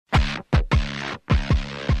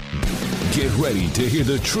Get ready to hear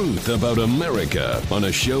the truth about America on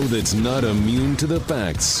a show that's not immune to the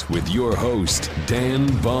facts with your host, Dan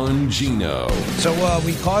Bongino. So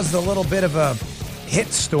we caused a little bit of a hit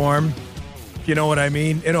storm, if you know what I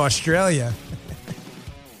mean, in Australia.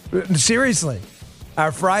 Seriously.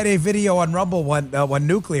 Our Friday video on Rumble went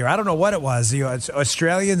nuclear. I don't know what it was.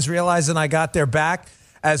 Australians realizing I got their back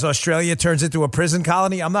as Australia turns into a prison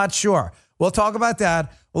colony. I'm not sure. We'll talk about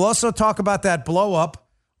that. We'll also talk about that blow up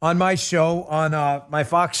on my show, on my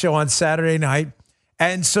Fox show on Saturday night,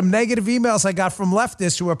 and some negative emails I got from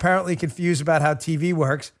leftists who are apparently confused about how TV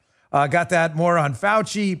works. Got that more on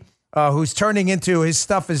Fauci, who's turning into, his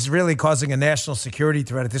stuff is really causing a national security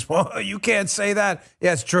threat at this point. Oh, you can't say that.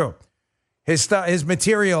 Yeah, it's true. His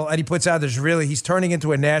material that he puts out, he's turning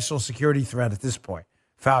into a national security threat at this point.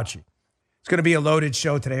 Fauci. It's going to be a loaded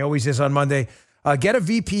show today. Always is on Monday. Get a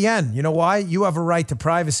VPN. You know why? You have a right to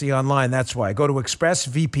privacy online. That's why. Go to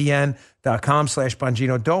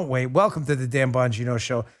expressvpn.com/Bongino. Don't wait. Welcome to the Dan Bongino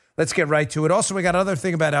Show. Let's get right to it. Also, we got another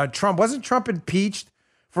thing about Trump. Wasn't Trump impeached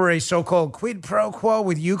for a so-called quid pro quo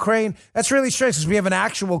with Ukraine? That's really strange because we have an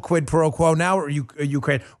actual quid pro quo now with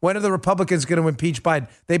Ukraine. When are the Republicans going to impeach Biden?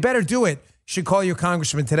 They better do it. You should call your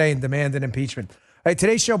congressman today and demand an impeachment. All right,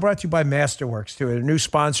 today's show brought to you by Masterworks, too. A new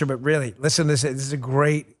sponsor, but really, listen to this. This is a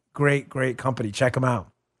great company. Check them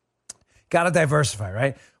out. Got to diversify,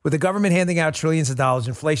 right? With the government handing out trillions of dollars,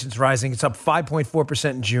 inflation's rising. It's up 5.4%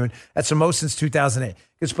 in June. That's the most since 2008. It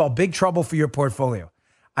could spell big trouble for your portfolio.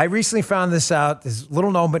 I recently found this out, this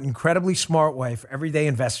little known but incredibly smart way for everyday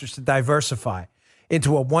investors to diversify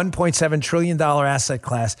into a $1.7 trillion asset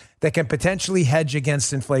class that can potentially hedge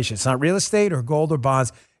against inflation. It's not real estate or gold or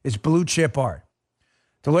bonds. It's blue chip art.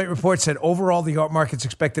 Deloitte report said overall the art market's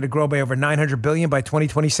expected to grow by over $900 billion by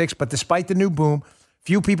 2026. But despite the new boom,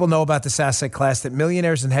 few people know about this asset class that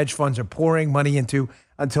millionaires and hedge funds are pouring money into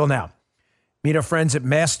until now. Meet our friends at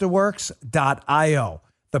Masterworks.io,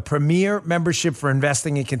 the premier membership for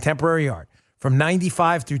investing in contemporary art. From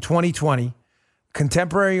 95 through 2020,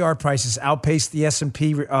 contemporary art prices outpaced the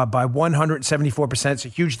S&P by 174%. It's a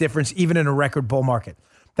huge difference, even in a record bull market.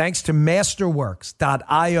 Thanks to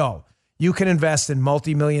Masterworks.io, you can invest in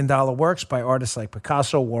multi-million-dollar works by artists like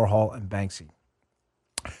Picasso, Warhol, and Banksy.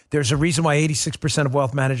 There's a reason why 86% of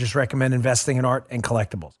wealth managers recommend investing in art and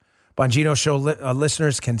collectibles. Bongino Show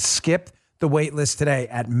listeners can skip the wait list today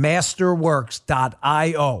at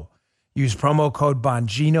Masterworks.io. Use promo code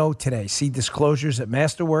Bongino today. See disclosures at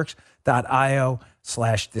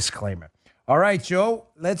Masterworks.io/disclaimer. All right, Joe,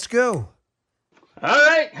 let's go. All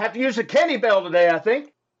right. Have to use a Kenny Bell today, I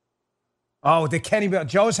think. Oh, the Kenny Bell.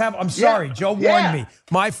 I'm sorry. Yeah. Joe warned me.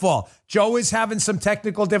 My fault. Joe is having some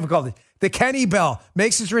technical difficulty. The Kenny Bell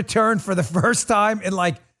makes his return for the first time in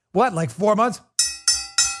like 4 months?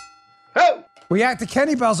 Oh. The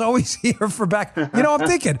Kenny Bell's always here for back. I'm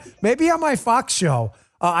thinking maybe on my Fox show,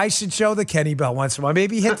 I should show the Kenny Bell once in a while.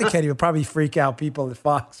 Maybe hit the Kenny Bell. Probably freak out people at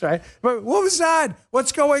Fox, right? But what was that?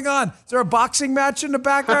 What's going on? Is there a boxing match in the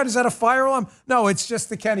background? Is that a fire alarm? No, it's just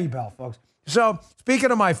the Kenny Bell, folks. So, speaking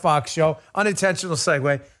of my Fox show, unintentional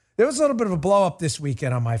segue, there was a little bit of a blow up this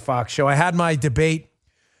weekend on my Fox show. I had my debate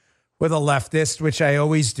with a leftist, which I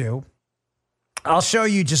always do. I'll show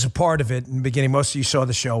you just a part of it in the beginning. Most of you saw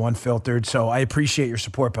the show unfiltered, so I appreciate your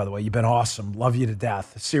support, by the way. You've been awesome. Love you to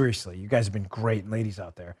death. Seriously, you guys have been great, ladies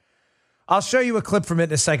out there. I'll show you a clip from it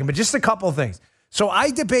in a second, but just a couple of things. So I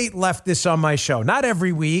debate leftists on my show, not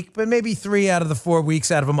every week, but maybe 3 out of the 4 weeks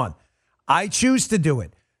out of a month. I choose to do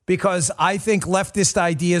it because I think leftist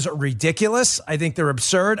ideas are ridiculous. I think they're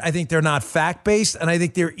absurd. I think they're not fact-based, and I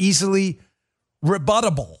think they're easily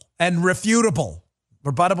rebuttable and refutable.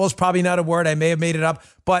 Rebuttable is probably not a word. I may have made it up,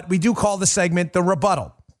 but we do call the segment the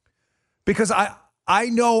rebuttal because I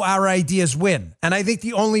know our ideas win. And I think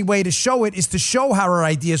the only way to show it is to show how our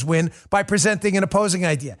ideas win by presenting an opposing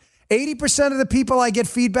idea. 80% of the people I get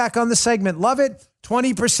feedback on the segment love it.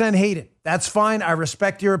 20% hate it. That's fine. I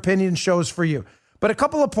respect your opinion. Shows for you. But a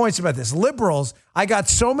couple of points about this. Liberals, I got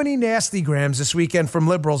so many nasty grams this weekend from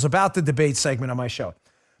liberals about the debate segment on my show.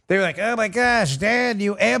 They were like, oh my gosh, Dan,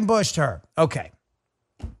 you ambushed her. Okay.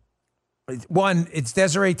 One, it's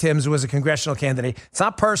Desiree Tims, who was a congressional candidate. It's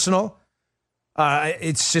not personal.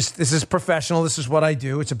 It's just, this is professional. This is what I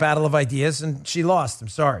do. It's a battle of ideas, and she lost. I'm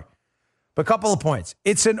sorry. But a couple of points.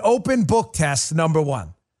 It's an open book test, number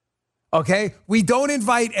one. Okay? We don't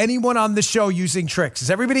invite anyone on the show using tricks. Does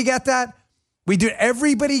everybody get that? We do.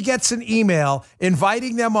 Everybody gets an email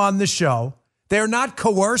inviting them on the show. They're not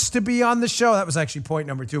coerced to be on the show. That was actually point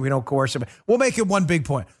number 2. We don't coerce them. We'll make it one big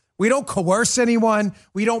point. We don't coerce anyone.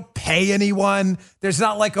 We don't pay anyone. There's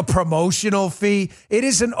not like a promotional fee. It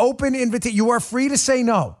is an open invitation. You are free to say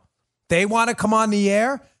no. They want to come on the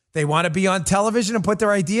air. They want to be on television and put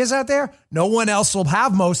their ideas out there. No one else will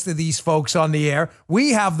have most of these folks on the air.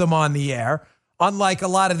 We have them on the air. Unlike a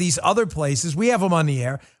lot of these other places, we have them on the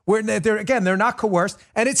air. They're not coerced,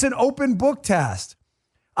 and it's an open book test.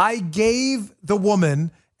 I gave the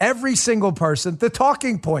woman, every single person, the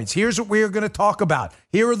talking points. Here's what we are going to talk about.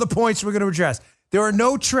 Here are the points we're going to address. There are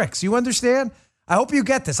no tricks. You understand? I hope you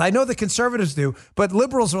get this. I know the conservatives do, but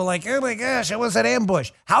liberals are like, oh my gosh, it was an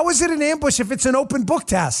ambush. How is it an ambush if it's an open book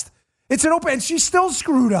test? It's an open, and she's still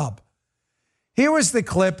screwed up. Here was the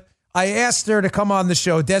clip. I asked her to come on the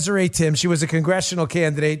show, Desiree Tim. She was a congressional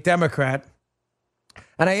candidate, Democrat.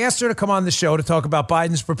 And I asked her to come on the show to talk about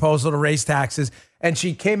Biden's proposal to raise taxes. And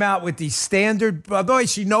she came out with the standard, by the way,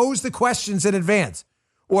 she knows the questions in advance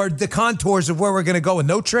or the contours of where we're going to go, and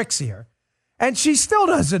no tricks here. And she still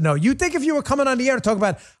doesn't know. You'd think if you were coming on the air to talk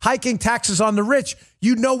about hiking taxes on the rich,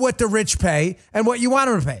 you'd know what the rich pay and what you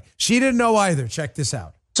want them to pay. She didn't know either. Check this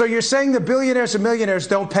out. So you're saying the billionaires and millionaires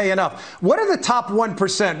don't pay enough. What are the top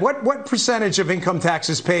 1%? What percentage of income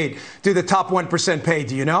taxes paid do the top 1% pay?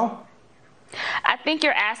 Do you know? I think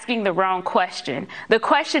you're asking the wrong question. The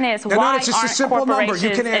question is, why aren't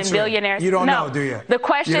corporations and billionaires? You don't know, do you? The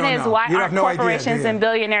question is, why aren't corporations and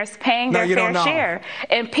billionaires paying their fair share?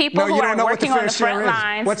 And people who are working on the front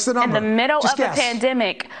lines in the middle of a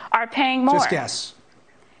pandemic are paying more. Just guess.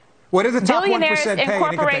 What are the top 1% paying? Billionaires and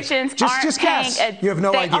corporations aren't paying. You have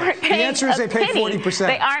no idea. The answer is they pay 40%.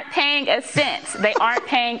 They aren't paying a cent. They aren't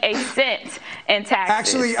paying a cent in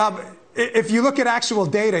taxes. Actually, if you look at actual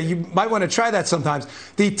data, you might want to try that sometimes.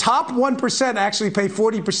 The top 1% actually pay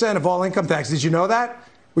 40% of all income tax. Did you know that?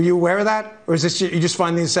 Were you aware of that? Or is this you just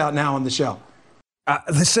finding this out now on the show?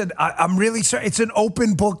 Listen, I'm really sorry. It's an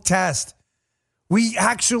open book test. We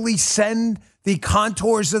actually send the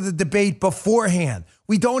contours of the debate beforehand.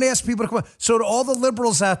 We don't ask people to come on. So to all the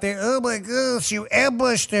liberals out there, oh my gosh, you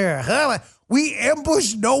ambushed her. Huh? We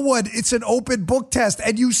ambushed no one. It's an open book test,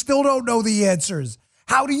 and you still don't know the answers.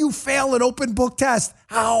 How do you fail an open book test?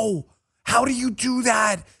 How? How do you do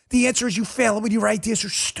that? The answer is you fail when you write the answer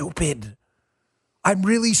stupid. I'm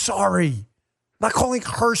really sorry. I'm not calling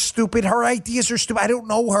her stupid. Her ideas are stupid. I don't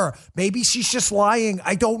know her. Maybe she's just lying.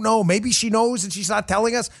 I don't know. Maybe she knows and she's not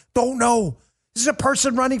telling us. Don't know. This is a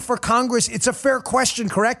person running for Congress. It's a fair question,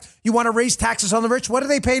 correct? You want to raise taxes on the rich? What do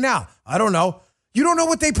they pay now? I don't know. You don't know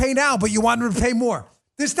what they pay now, but you want them to pay more.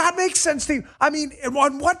 Does that make sense to you? I mean,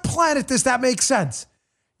 on what planet does that make sense?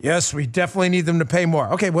 Yes, we definitely need them to pay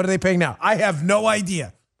more. Okay, what are they paying now? I have no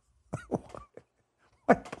idea.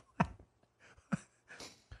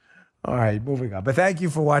 All right, moving on. But thank you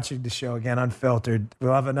for watching the show again, Unfiltered.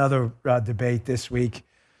 We'll have another debate this week.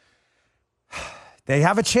 They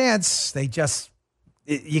have a chance.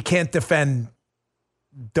 You can't defend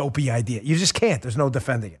dopey idea. You just can't. There's no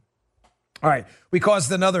defending it. All right, we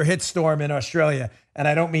caused another hit storm in Australia, and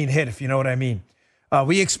I don't mean hit, if you know what I mean.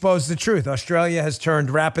 We exposed the truth. Australia has turned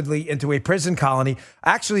rapidly into a prison colony,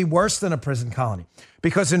 actually worse than a prison colony,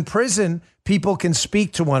 because in prison, people can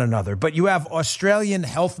speak to one another. But you have Australian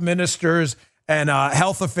health ministers and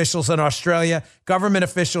health officials in Australia, government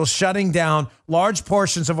officials shutting down large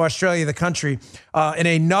portions of Australia, the country, in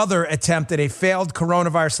another attempt at a failed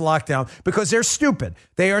coronavirus lockdown because they're stupid.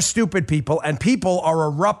 They are stupid people, and people are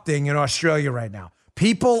erupting in Australia right now.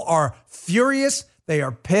 People are furious. They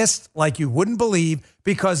are pissed like you wouldn't believe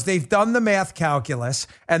because they've done the math calculus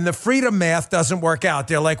and the freedom math doesn't work out.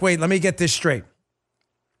 They're like, wait, let me get this straight.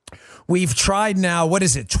 We've tried now,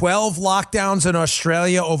 12 lockdowns in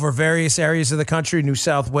Australia over various areas of the country, New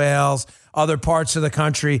South Wales, other parts of the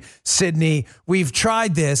country, Sydney. We've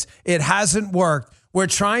tried this. It hasn't worked. We're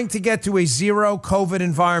trying to get to a zero COVID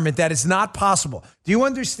environment. That is not possible. Do you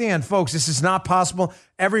understand, folks? This is not possible.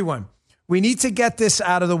 Everyone. We need to get this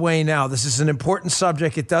out of the way now. This is an important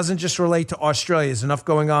subject. It doesn't just relate to Australia. There's enough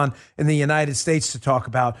going on in the United States to talk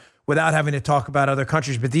about without having to talk about other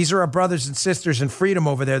countries. But these are our brothers and sisters in freedom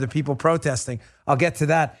over there, the people protesting. I'll get to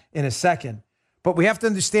that in a second. But we have to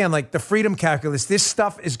understand, like the freedom calculus, this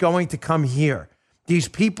stuff is going to come here. These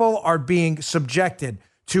people are being subjected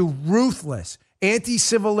to ruthless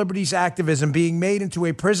anti-civil liberties activism being made into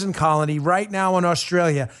a prison colony right now in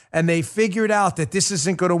Australia. And they figured out that this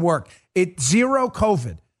isn't going to work. Zero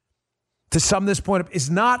COVID, to sum this point up, is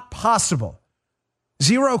not possible.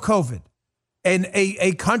 Zero COVID. And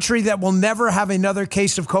a country that will never have another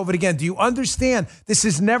case of COVID again. Do you understand? This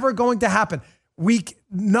is never going to happen.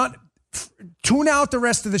 Tune out the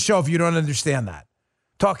rest of the show if you don't understand that.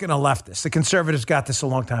 Talking to leftists. The conservatives got this a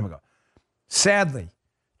long time ago. Sadly,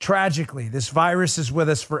 tragically, this virus is with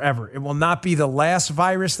us forever. It will not be the last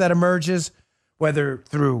virus that emerges, whether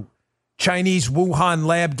through Chinese Wuhan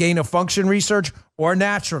lab gain-of-function research, or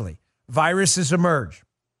naturally, viruses emerge.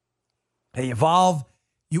 They evolve.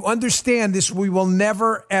 You understand this. We will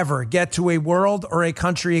never, ever get to a world or a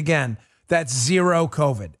country again that's zero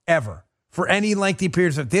COVID, ever, for any lengthy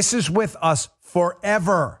periods of time. This is with us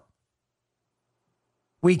forever.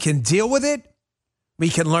 We can deal with it. We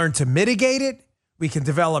can learn to mitigate it. We can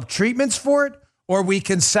develop treatments for it, or we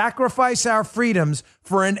can sacrifice our freedoms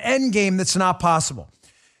for an end game that's not possible.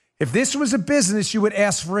 If this was a business, you would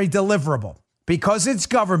ask for a deliverable. Because it's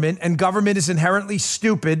government, and government is inherently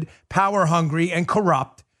stupid, power-hungry, and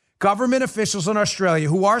corrupt, government officials in Australia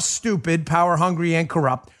who are stupid, power-hungry, and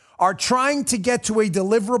corrupt are trying to get to a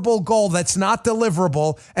deliverable goal that's not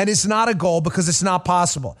deliverable and is not a goal because it's not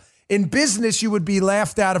possible. In business, you would be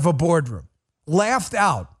laughed out of a boardroom. Laughed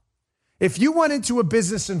out. If you went into a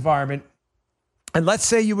business environment, and let's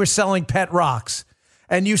say you were selling pet rocks,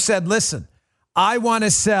 and you said, listen, I want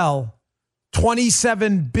to sell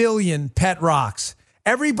 27 billion pet rocks.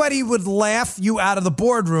 Everybody would laugh you out of the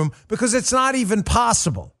boardroom because it's not even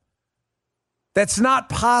possible. That's not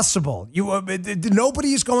possible.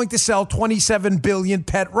 Nobody is going to sell 27 billion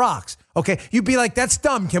pet rocks. Okay, you'd be like, that's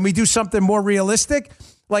dumb. Can we do something more realistic?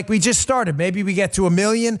 Like we just started. Maybe we get to 1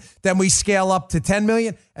 million, then we scale up to 10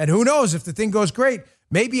 million. And who knows, if the thing goes great,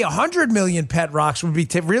 maybe 100 million pet rocks would be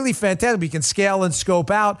really fantastic. We can scale and scope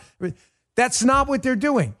out. That's not what they're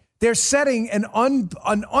doing. They're setting an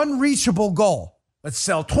unreachable goal. Let's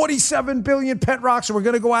sell 27 billion pet rocks and we're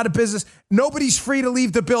going to go out of business. Nobody's free to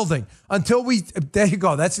leave the building until there you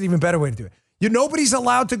go. That's an even better way to do it. Nobody's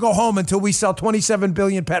allowed to go home until we sell 27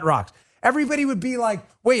 billion pet rocks. Everybody would be like,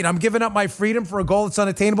 wait, I'm giving up my freedom for a goal that's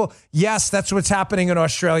unattainable? Yes, that's what's happening in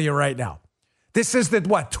Australia right now. This is the,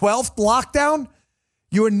 12th lockdown?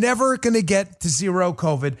 You are never going to get to zero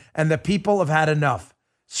COVID, and the people have had enough.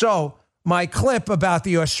 So my clip about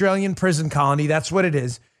the Australian prison colony, that's what it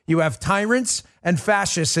is. You have tyrants and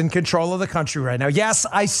fascists in control of the country right now. Yes,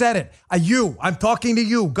 I said it. I'm talking to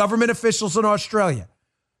you, government officials in Australia.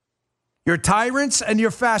 You're tyrants and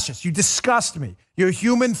you're fascists. You disgust me. You're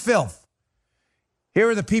human filth. Here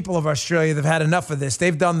are the people of Australia that have had enough of this.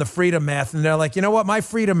 They've done the freedom math, and they're like, you know what? My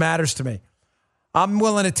freedom matters to me. I'm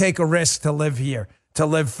willing to take a risk to live here, to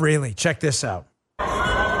live freely. Check this out. You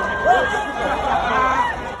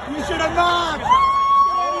should have knocked.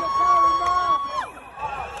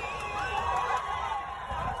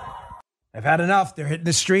 They've had enough. They're hitting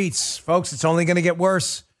the streets. Folks, it's only going to get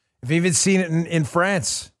worse. I've even seen it in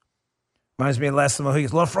France. Reminds me of last time he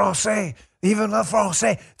goes, Le Français. Even Le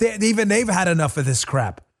Français. They've had enough of this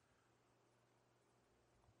crap.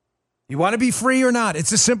 You want to be free or not?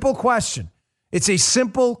 It's a simple question. It's a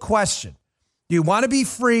simple question. Do you want to be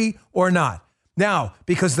free or not? Now,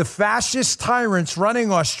 because the fascist tyrants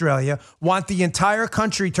running Australia want the entire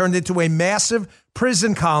country turned into a massive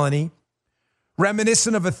prison colony,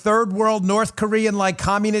 reminiscent of a third world North Korean-like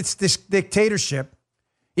communist dictatorship.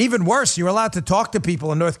 Even worse, you're allowed to talk to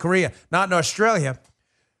people in North Korea, not in Australia.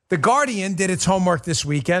 The Guardian did its homework this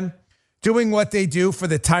weekend, doing what they do for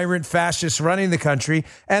the tyrant fascists running the country,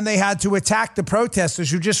 and they had to attack the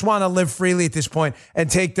protesters who just want to live freely at this point and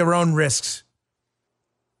take their own risks.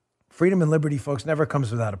 Freedom and liberty, folks, never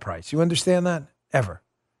comes without a price. You understand that? Ever.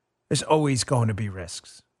 There's always going to be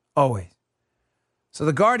risks. Always. So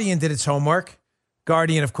the Guardian did its homework.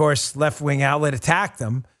 Guardian, of course, left-wing outlet, attacked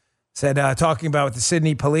them. Said, talking about what the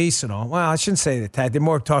Sydney police and all. Well, I shouldn't say that. They're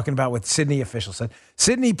more talking about what Sydney officials said.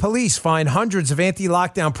 Sydney police fined hundreds of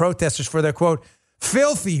anti-lockdown protesters for their, quote,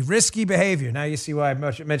 filthy, risky behavior. Now you see why I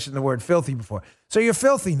mentioned the word filthy before. So you're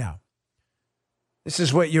filthy now. This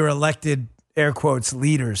is what your elected, air quotes,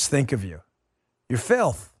 leaders think of you. You're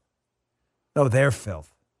filth. No, they're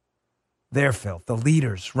filth. They're filth. The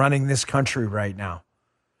leaders running this country right now,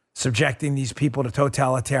 subjecting these people to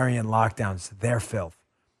totalitarian lockdowns, they're filth.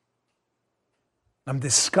 I'm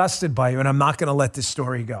disgusted by you, and I'm not going to let this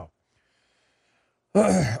story go.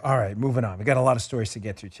 All right, moving on. We got a lot of stories to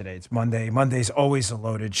get to today. It's Monday. Monday's always a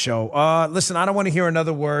loaded show. Listen, I don't want to hear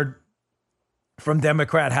another word from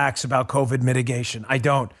Democrat hacks about COVID mitigation. I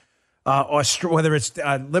don't. Whether it's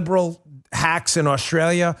liberal hacks in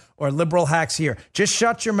Australia or liberal hacks here. Just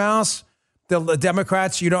shut your mouths. The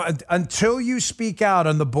Democrats, until you speak out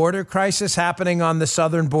on the border crisis happening on the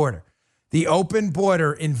southern border. The open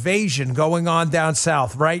border invasion going on down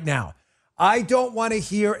south right now. I don't want to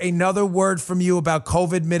hear another word from you about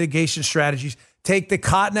COVID mitigation strategies. Take the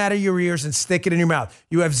cotton out of your ears and stick it in your mouth.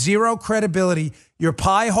 You have zero credibility. Your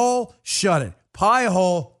pie hole, shut it. Pie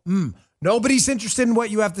hole, Nobody's interested in what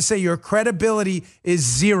you have to say. Your credibility is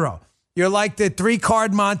zero. You're like the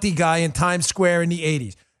 3-card Monty guy in Times Square in the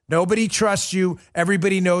 80s. Nobody trusts you.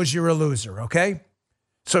 Everybody knows you're a loser, okay?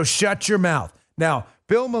 So shut your mouth. Now,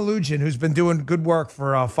 Bill Melugin, who's been doing good work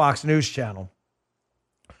for Fox News Channel,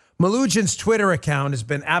 Melugin's Twitter account has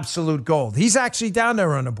been absolute gold. He's actually down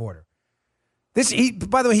there on the border.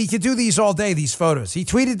 By the way, he could do these all day, these photos. He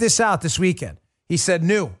tweeted this out this weekend. He said,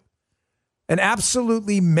 an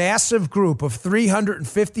absolutely massive group of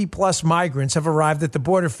 350 plus migrants have arrived at the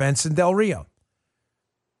border fence in Del Rio.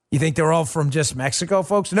 You think they're all from just Mexico,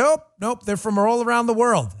 folks? Nope. They're from all around the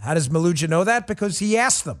world. How does Melugin know that? Because he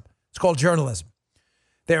asked them. It's called journalism.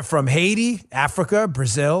 They're from Haiti, Africa,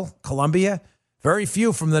 Brazil, Colombia. Very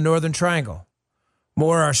few from the Northern Triangle.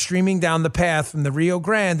 More are streaming down the path from the Rio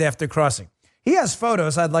Grande after crossing. He has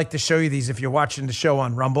photos. I'd like to show you these if you're watching the show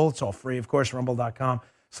on Rumble. It's all free, of course,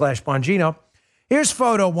 rumble.com/Bongino. Here's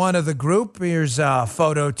photo 1 of the group. Here's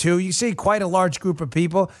photo 2. You see quite a large group of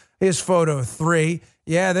people. Here's photo 3.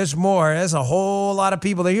 Yeah, there's more. There's a whole lot of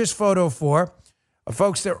people there. Here's photo 4.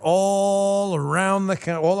 Folks, they're all around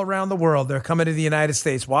the world. They're coming to the United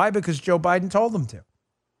States. Why? Because Joe Biden told them to.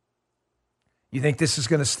 You think this is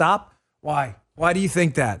going to stop? Why? Why do you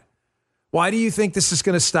think that? Why do you think this is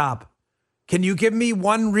going to stop? Can you give me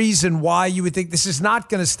one reason why you would think this is not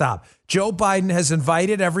going to stop? Joe Biden has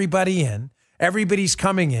invited everybody in. Everybody's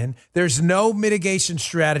coming in. There's no mitigation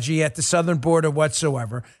strategy at the southern border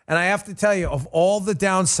whatsoever. And I have to tell you, of all the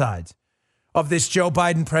downsides of this Joe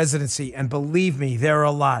Biden presidency, and believe me, there are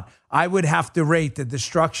a lot, I would have to rate the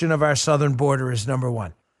destruction of our southern border as number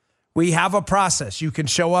 1. We have a process. You can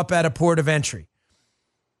show up at a port of entry.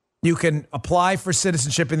 You can apply for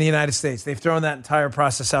citizenship in the United States. They've thrown that entire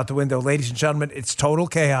process out the window. Ladies and gentlemen, it's total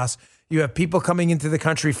chaos. You have people coming into the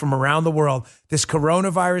country from around the world. This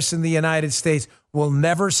coronavirus in the United States will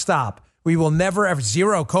never stop. We will never ever,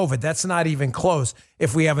 zero COVID. That's not even close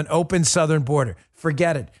if we have an open southern border.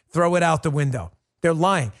 Forget it. Throw it out the window. They're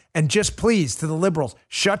lying. And just please, to the liberals,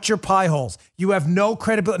 shut your pie holes. You have no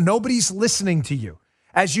credibility. Nobody's listening to you.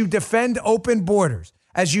 As you defend open borders,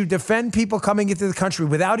 as you defend people coming into the country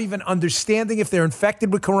without even understanding if they're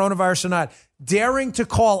infected with coronavirus or not, daring to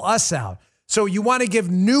call us out. So you want to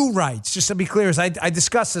give new rights, just to be clear, as I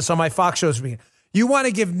discussed this on my Fox shows. You want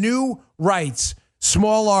to give new rights,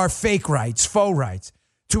 small r, fake rights, faux rights,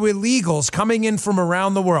 to illegals coming in from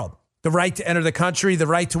around the world. The right to enter the country, the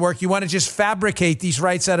right to work. You want to just fabricate these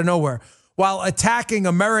rights out of nowhere while attacking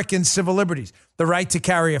American civil liberties. The right to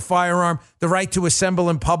carry a firearm, the right to assemble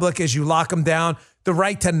in public as you lock them down, the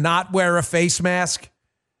right to not wear a face mask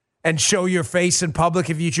and show your face in public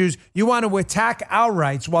if you choose. You want to attack our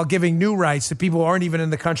rights while giving new rights to people who aren't even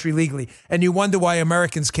in the country legally. And you wonder why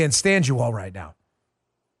Americans can't stand you all right now.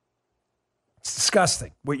 It's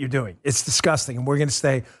disgusting what you're doing. It's disgusting. And we're going to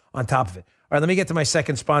stay on top of it. All right, let me get to my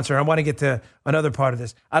second sponsor. I want to get to another part of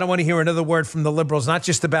this. I don't want to hear another word from the liberals, not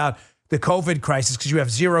just about the COVID crisis, because you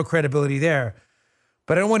have zero credibility there.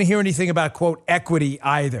 But I don't want to hear anything about, quote, equity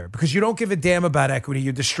either, because you don't give a damn about equity.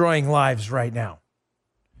 You're destroying lives right now.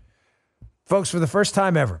 Folks, for the first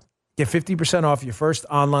time ever, get 50% off your first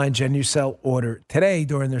online Genucel order today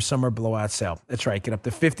during their summer blowout sale. That's right. Get up to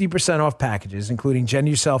 50% off packages, including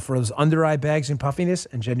Genucel for those under-eye bags and puffiness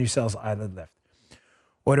and Genucel's eyelid lift.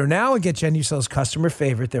 Order now and get Genucel's customer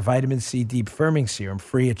favorite, their vitamin C deep firming serum,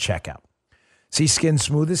 free at checkout. See skin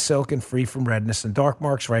smooth as silk and free from redness and dark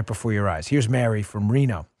marks right before your eyes. Here's Mary from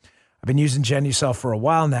Reno. I've been using Genucel for a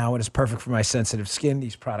while now, and it's perfect for my sensitive skin.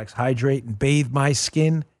 These products hydrate and bathe my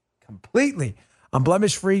skin completely. I'm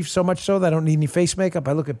blemish-free, so much so that I don't need any face makeup.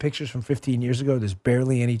 I look at pictures from 15 years ago. There's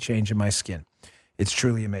barely any change in my skin. It's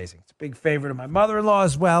truly amazing. It's a big favorite of my mother-in-law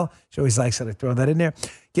as well. She always likes that I throw that in there.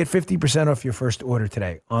 Get 50% off your first order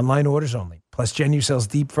today. Online orders only. Plus Genucel's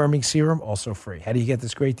deep firming serum, also free. How do you get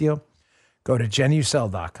this great deal? Go to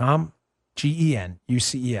Genucel.com,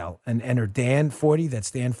 GENUCEL, and enter DAN40, that's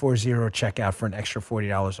DAN40, checkout for an extra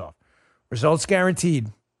 $40 off. Results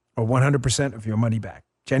guaranteed, or 100% of your money back.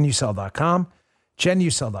 Genucel.com,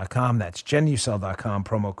 Genucel.com, that's Genucel.com,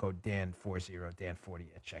 promo code DAN40, DAN40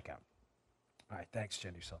 at checkout. All right, thanks,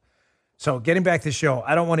 Genucel. So getting back to the show,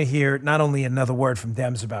 I don't want to hear not only another word from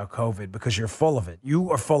Dems about COVID, because you're full of it. You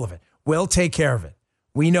are full of it. We'll take care of it.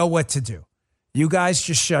 We know what to do. You guys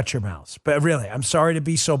just shut your mouths. But really, I'm sorry to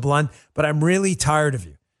be so blunt, but I'm really tired of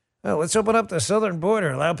you. Oh, let's open up the southern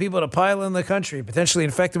border, allow people to pile in the country, potentially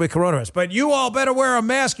infected with coronavirus. But you all better wear a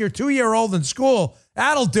mask. You're 2-year-old in school.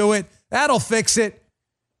 That'll do it. That'll fix it.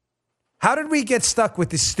 How did we get stuck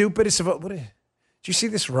with the stupidest of what? Did you see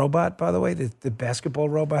this robot, by the way, the basketball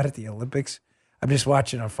robot at the Olympics? I'm just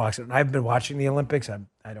watching on Fox. I've been watching the Olympics.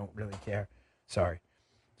 I don't really care. Sorry.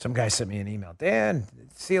 Some guy sent me an email. Dan,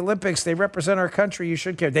 it's the Olympics. They represent our country. You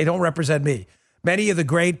should care. They don't represent me. Many of the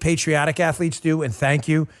great patriotic athletes do, and thank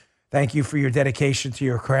you. Thank you for your dedication to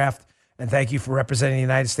your craft, and thank you for representing the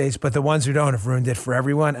United States. But the ones who don't have ruined it for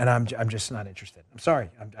everyone, and I'm just not interested. I'm sorry.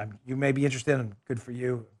 You may be interested, and good for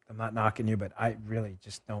you. I'm not knocking you, but I really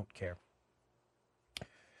just don't care.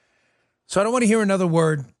 So I don't want to hear another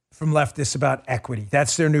word from leftists about equity.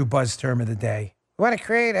 That's their new buzz term of the day. We want to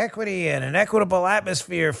create equity and an equitable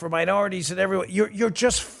atmosphere for minorities and everyone. You're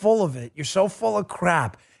just full of it. You're so full of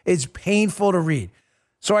crap. It's painful to read.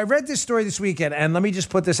 So I read this story this weekend, and let me just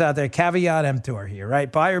put this out there. Caveat emptor here,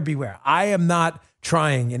 right? Buyer beware. I am not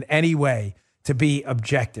trying in any way to be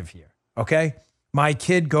objective here, okay? My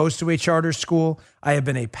kid goes to a charter school. I have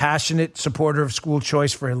been a passionate supporter of school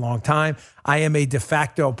choice for a long time. I am a de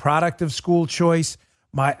facto product of school choice.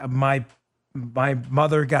 My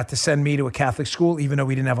mother got to send me to a Catholic school, even though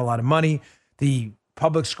we didn't have a lot of money. The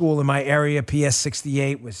public school in my area, PS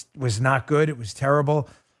 68, was not good. It was terrible.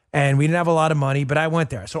 And we didn't have a lot of money, but I went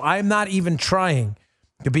there. So I'm not even trying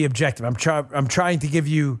to be objective. I'm trying to give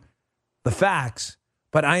you the facts,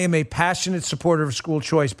 but I am a passionate supporter of school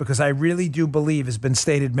choice because I really do believe, has been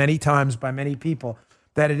stated many times by many people,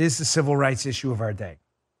 that it is the civil rights issue of our day.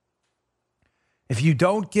 If you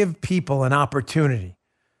don't give people an opportunity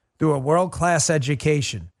through a world-class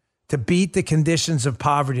education to beat the conditions of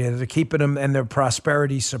poverty that are keeping them and their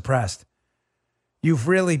prosperity suppressed, you've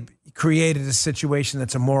really created a situation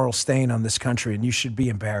that's a moral stain on this country, and you should be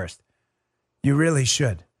embarrassed. You really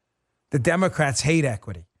should. The Democrats hate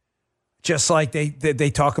equity. Just like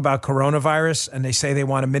they talk about coronavirus and they say they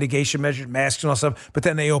want a mitigation measure, masks and all stuff, but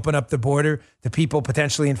then they open up the border to people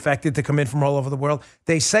potentially infected to come in from all over the world.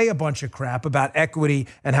 They say a bunch of crap about equity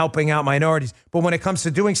and helping out minorities. But when it comes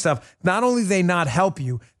to doing stuff, not only do they not help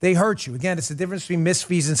you, they hurt you. Again, it's the difference between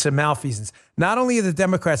misfeasance and malfeasance. Not only are the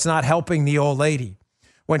Democrats not helping the old lady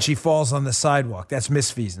when she falls on the sidewalk. That's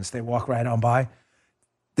misfeasance. They walk right on by.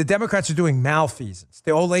 The Democrats are doing malfeasance.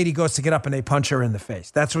 The old lady goes to get up and they punch her in the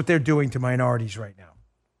face. That's what they're doing to minorities right now.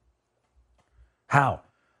 How?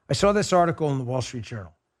 I saw this article in the Wall Street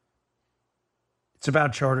Journal. It's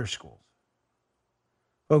about charter schools.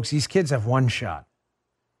 Folks, these kids have one shot.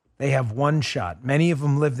 They have one shot. Many of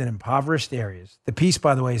them lived in impoverished areas. The piece,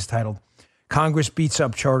 by the way, is titled, Congress Beats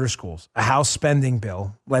Up Charter Schools. A House spending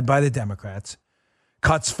bill led by the Democrats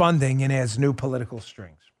cuts funding and adds new political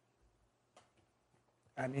strings.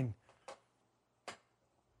 I mean,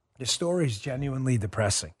 the story is genuinely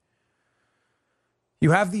depressing.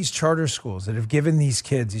 You have these charter schools that have given these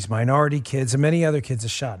kids, these minority kids, and many other kids a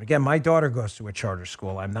shot. Again, my daughter goes to a charter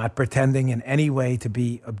school. I'm not pretending in any way to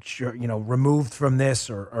be, removed from this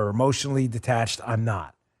or emotionally detached. I'm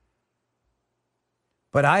not.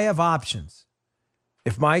 But I have options.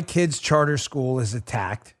 If my kid's charter school is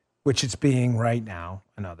attacked, which it's being right now,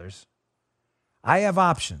 and others, I have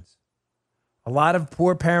options. A lot of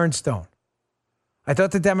poor parents don't. I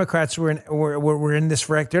thought the Democrats were in this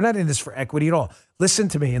for, they're not in this for equity at all. Listen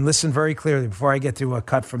to me and listen very clearly before I get to a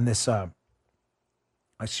cut from this, a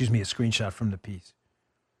screenshot from the piece.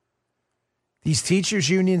 These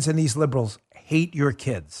teachers' unions and these liberals hate your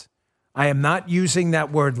kids. I am not using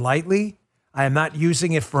that word lightly. I am not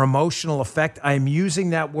using it for emotional effect. I am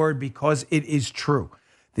using that word because it is true.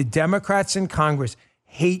 The Democrats in Congress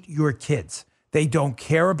hate your kids. They don't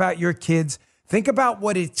care about your kids. Think about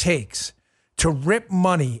what it takes to rip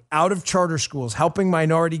money out of charter schools, helping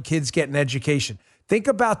minority kids get an education. Think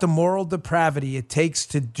about the moral depravity it takes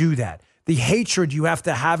to do that. The hatred you have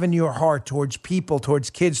to have in your heart towards people, towards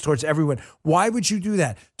kids, towards everyone. Why would you do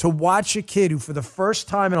that? To watch a kid who for the first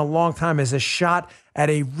time in a long time has a shot at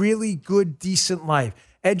a really good, decent life,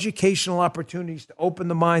 educational opportunities to open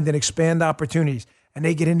the mind and expand opportunities, and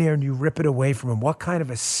they get in there and you rip it away from them. What kind of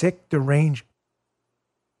a sick, deranged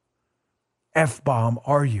F-bomb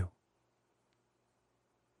are you?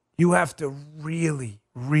 You have to really,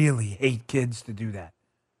 really hate kids to do that.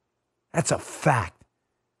 That's a fact.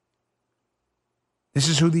 This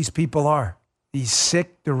is who these people are. These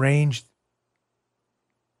sick, deranged.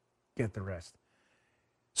 Get the rest.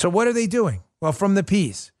 So what are they doing? Well, from the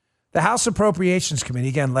piece, the House Appropriations Committee,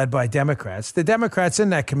 again led by Democrats, the Democrats in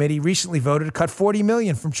that committee recently voted to cut $40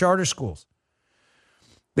 million from charter schools.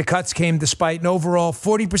 The cuts came despite an overall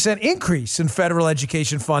 40% increase in federal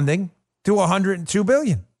education funding to $102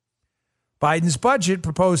 billion. Biden's budget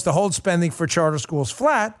proposed to hold spending for charter schools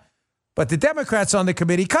flat, but the Democrats on the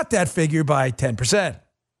committee cut that figure by 10%.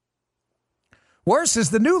 Worse is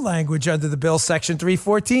the new language under the bill, Section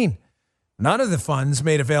 314. None of the funds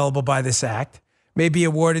made available by this act may be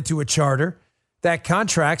awarded to a charter that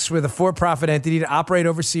contracts with a for-profit entity to operate,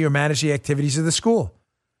 oversee, or manage the activities of the school.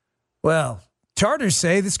 Well, charters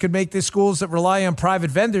say this could make the schools that rely on private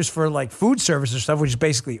vendors for like food service or stuff, which is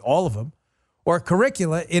basically all of them, or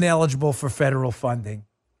curricula, ineligible for federal funding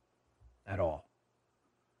at all.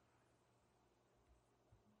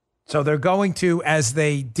 So they're going to, as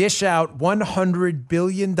they dish out $100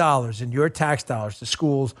 billion in your tax dollars to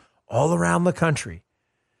schools all around the country,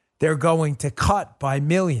 they're going to cut by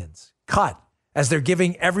millions. Cut. As they're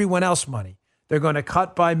giving everyone else money, they're going to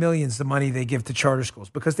cut by millions the money they give to charter schools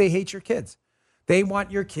because they hate your kids. They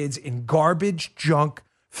want your kids in garbage, junk,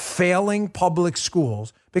 failing public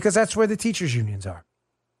schools because that's where the teachers' unions are.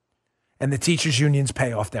 And the teachers' unions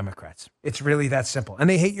pay off Democrats. It's really that simple. And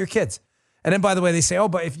they hate your kids. And then, by the way, they say, oh,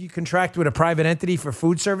 but if you contract with a private entity for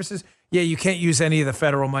food services, yeah, you can't use any of the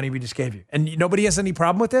federal money we just gave you. And nobody has any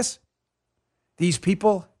problem with this? These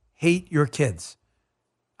people hate your kids.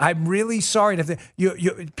 I'm really sorry.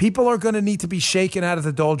 People are going to need to be shaken out of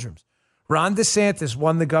the doldrums. Ron DeSantis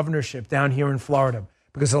won the governorship down here in Florida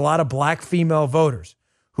because a lot of black female voters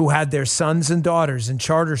who had their sons and daughters in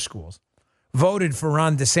charter schools voted for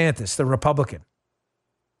Ron DeSantis, the Republican.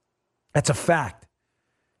 That's a fact.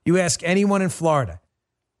 You ask anyone in Florida,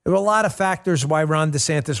 there were a lot of factors why Ron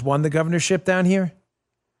DeSantis won the governorship down here,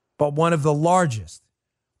 but one of the largest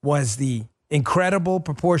was the incredible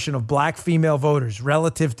proportion of black female voters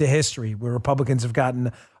relative to history where Republicans have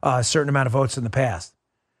gotten a certain amount of votes in the past.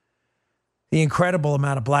 The incredible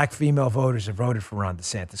amount of black female voters have voted for Ron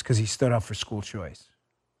DeSantis because he stood up for school choice.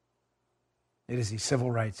 It is a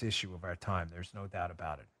civil rights issue of our time. There's no doubt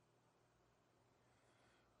about it.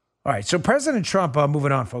 All right, so President Trump,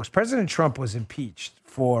 moving on, folks. President Trump was impeached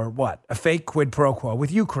for what? A fake quid pro quo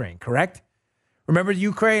with Ukraine, correct? Remember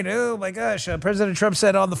Ukraine? Oh, my gosh. President Trump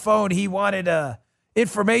said on the phone he wanted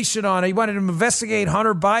information on it. He wanted to investigate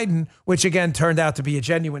Hunter Biden, which, again, turned out to be a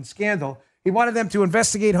genuine scandal. He wanted them to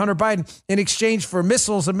investigate Hunter Biden in exchange for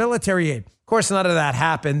missiles and military aid. Of course, none of that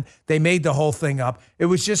happened. They made the whole thing up. It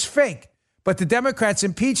was just fake. But the Democrats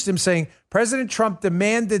impeached him, saying President Trump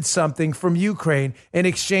demanded something from Ukraine in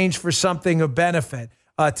exchange for something of benefit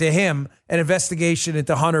to him, an investigation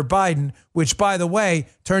into Hunter Biden, which, by the way,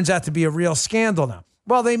 turns out to be a real scandal now.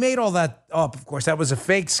 Well, they made all that up, of course. That was a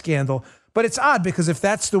fake scandal. But it's odd because if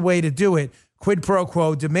that's the way to do it, quid pro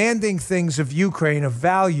quo, demanding things of Ukraine of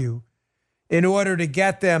value in order to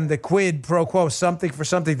get them the quid pro quo, something for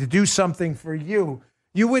something, to do something for you,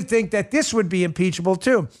 you would think that this would be impeachable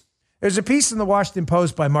too. There's a piece in the Washington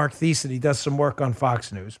Post by Mark Thiessen. He does some work on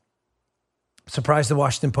Fox News. Surprised the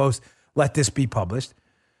Washington Post let this be published.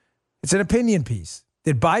 It's an opinion piece.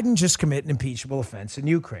 Did Biden just commit an impeachable offense in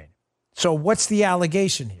Ukraine? So what's the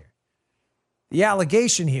allegation here? The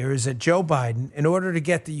allegation here is that Joe Biden, in order to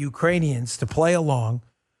get the Ukrainians to play along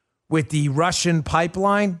with the Russian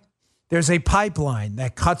pipeline, there's a pipeline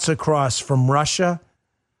that cuts across from Russia,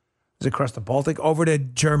 across the Baltic, over to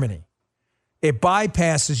Germany. It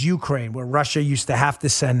bypasses Ukraine, where Russia used to have to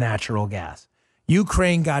send natural gas.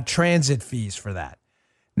 Ukraine got transit fees for that.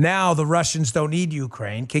 Now the Russians don't need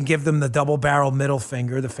Ukraine, can give them the double-barrel middle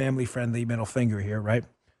finger, the family-friendly middle finger here, right?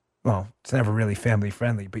 Well, it's never really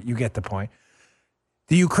family-friendly, but you get the point.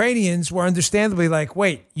 The Ukrainians were understandably like,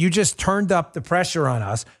 wait, you just turned up the pressure on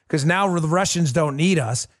us because now the Russians don't need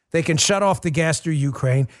us. They can shut off the gas through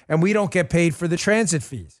Ukraine, and we don't get paid for the transit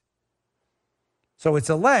fees. So it's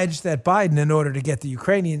alleged that Biden, in order to get the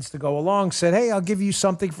Ukrainians to go along, said, hey, I'll give you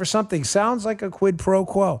something for something. Sounds like a quid pro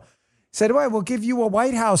quo. Said, well, we'll give you a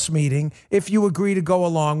White House meeting if you agree to go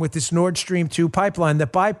along with this Nord Stream 2 pipeline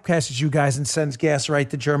that bypasses you guys and sends gas right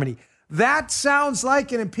to Germany. That sounds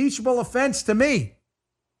like an impeachable offense to me.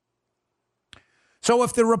 So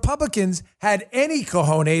if the Republicans had any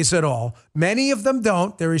cojones at all, many of them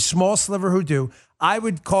don't, there is a small sliver who do, I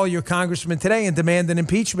would call your congressman today and demand an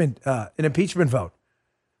impeachment vote.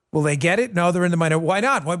 Will they get it? No, they're in the minority. Why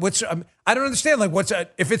not? I don't understand. Like,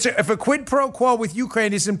 if a quid pro quo with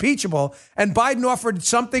Ukraine is impeachable, and Biden offered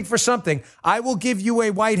something for something, I will give you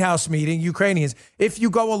a White House meeting, Ukrainians, if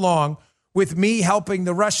you go along with me helping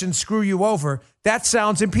the Russians screw you over. That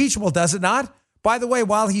sounds impeachable, does it not? By the way,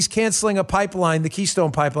 while he's canceling a pipeline, the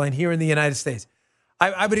Keystone Pipeline here in the United States,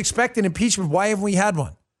 I would expect an impeachment. Why haven't we had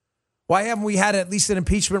one? Why haven't we had at least an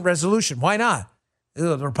impeachment resolution? Why not?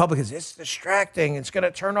 The Republicans, it's distracting. It's going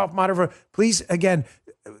to turn off modern. Please, again,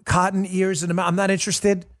 cotton ears in the mouth. I'm not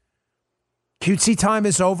interested. Cutesy time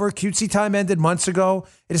is over. Cutesy time ended months ago.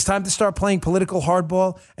 It is time to start playing political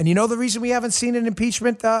hardball. And you know the reason we haven't seen an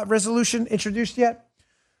impeachment resolution introduced yet?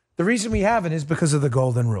 The reason we haven't is because of the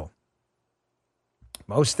golden rule.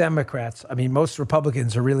 Most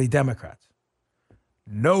Republicans are really Democrats.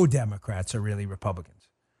 No Democrats are really Republicans.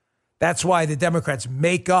 That's why the Democrats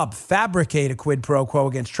fabricate a quid pro quo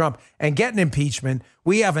against Trump and get an impeachment.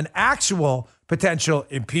 We have an actual potential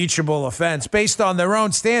impeachable offense based on their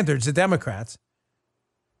own standards, the Democrats.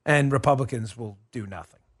 And Republicans will do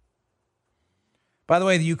nothing. By the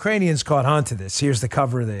way, the Ukrainians caught on to this. Here's the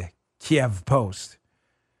cover of the Kiev Post.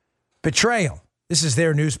 Betrayal. This is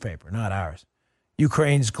their newspaper, not ours.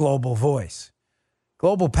 Ukraine's global voice.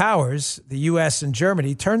 Global powers, the U.S. and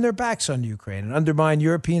Germany, turn their backs on Ukraine and undermine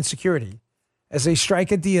European security as they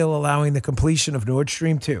strike a deal allowing the completion of Nord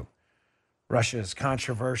Stream 2, Russia's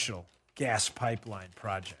controversial gas pipeline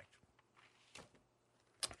project.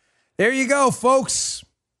 There you go, folks.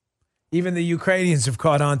 Even the Ukrainians have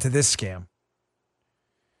caught on to this scam.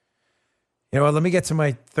 You know what? Let me get to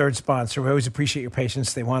my third sponsor. We always appreciate your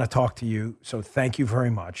patience. They want to talk to you, so thank you very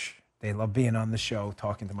much. They love being on the show,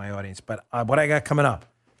 talking to my audience. But what I got coming up,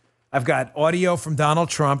 I've got audio from Donald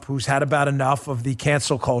Trump, who's had about enough of the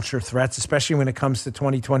cancel culture threats, especially when it comes to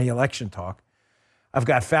 2020 election talk. I've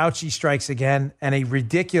got Fauci strikes again and a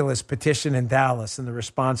ridiculous petition in Dallas and the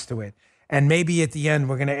response to it. And maybe at the end,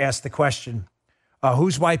 we're going to ask the question,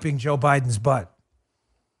 who's wiping Joe Biden's butt?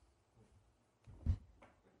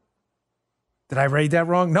 Did I read that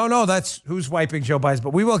wrong? No, that's who's wiping Joe Biden's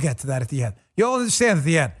butt. We will get to that at the end. You'll understand at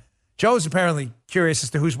the end. Joe's apparently curious as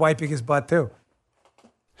to who's wiping his butt, too.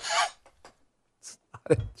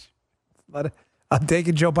 I'm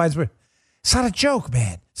taking Joe Biden's butt. It's not a joke,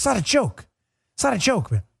 man. It's not a joke. It's not a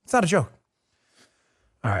joke, man. It's not a joke.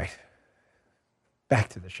 All right. Back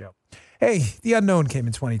to the show. Hey, the unknown came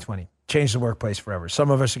in 2020. Changed the workplace forever. Some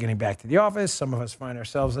of us are getting back to the office. Some of us find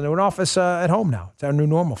ourselves in an office at home now. It's our new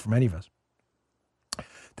normal for many of us.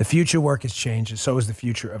 The future work has changed, and so is the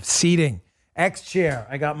future of seating. X chair.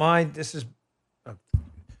 I got mine. This is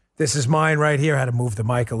mine right here. I had to move the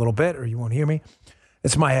mic a little bit or you won't hear me.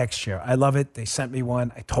 It's my X chair. I love it. They sent me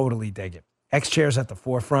one. I totally dig it. X chair is at the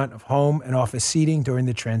forefront of home and office seating during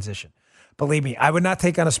the transition. Believe me, I would not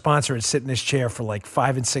take on a sponsor and sit in this chair for like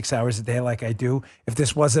 5 and 6 hours a day like I do if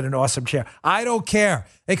this wasn't an awesome chair. I don't care.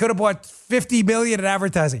 They could have bought $50 million in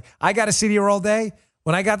advertising. I got to sit here all day.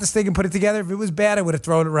 When I got this thing and put it together, if it was bad, I would have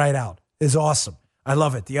thrown it right out. It's awesome. I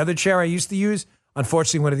love it. The other chair I used to use,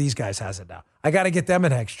 unfortunately, one of these guys has it now. I got to get them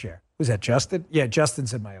an X chair. Was that Justin? Yeah,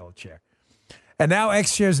 Justin's in my old chair. And now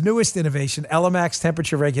X Chair's newest innovation, Elemax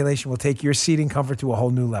temperature regulation, will take your seating comfort to a whole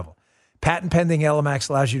new level. Patent pending Elemax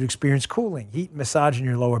allows you to experience cooling, heat, and massage in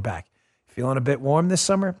your lower back. Feeling a bit warm this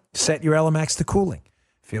summer? Set your Elemax to cooling.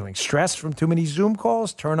 Feeling stressed from too many Zoom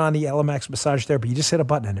calls? Turn on the Elemax massage therapy. You just hit a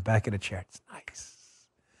button in the back of the chair. It's nice.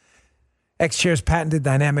 X-Chair's patented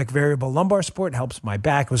dynamic variable lumbar support helps my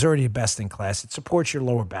back. It was already best in class. It supports your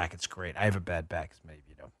lower back. It's great. I have a bad back. Maybe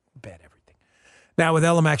you know, bad everything. Now with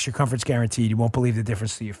Elemax, your comfort's guaranteed. You won't believe the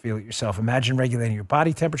difference till you feel it yourself. Imagine regulating your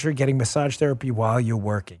body temperature, getting massage therapy while you're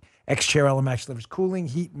working. X-Chair Elemax delivers cooling,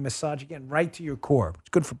 heat, and massage, again, right to your core. It's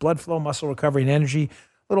good for blood flow, muscle recovery, and energy.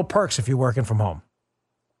 Little perks if you're working from home.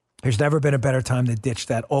 There's never been a better time to ditch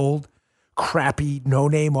that old, crappy,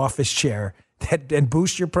 no-name office chair and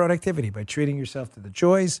boost your productivity by treating yourself to the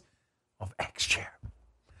joys of X-Chair.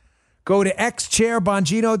 Go to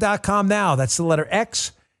xchairbongino.com now. That's the letter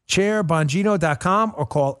X, chairbongino.com, or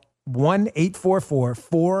call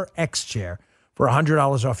 1-844-4XChair for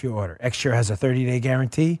 $100 off your order. X-Chair has a 30-day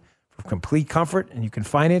guarantee for complete comfort, and you can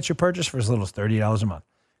finance your purchase for as little as $30 a month.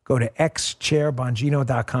 Go to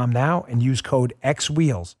xchairbongino.com now and use code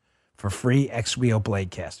XWheels for free X-Wheel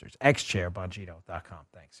blade casters. xchairbongino.com.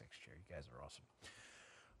 Thanks, X-Chair. You guys are awesome.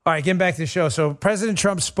 All right, getting back to the show. So President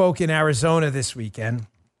Trump spoke in Arizona this weekend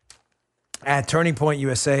at Turning Point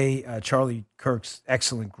USA, Charlie Kirk's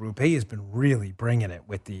excellent group. He has been really bringing it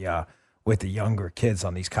with the younger kids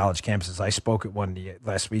on these college campuses. I spoke at one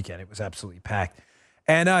last weekend. It was absolutely packed.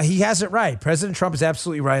 And he has it right. President Trump is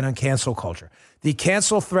absolutely right on cancel culture. The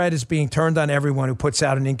cancel thread is being turned on everyone who puts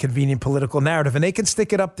out an inconvenient political narrative, and they can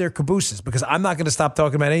stick it up their cabooses because I'm not going to stop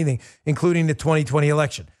talking about anything, including the 2020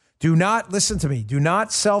 election. Do not, listen to me, do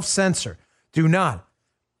not self-censor. Do not.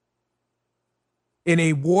 In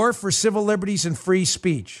a war for civil liberties and free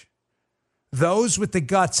speech, those with the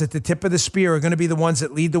guts at the tip of the spear are going to be the ones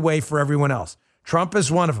that lead the way for everyone else. Trump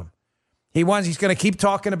is one of them. He's going to keep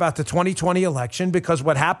talking about the 2020 election because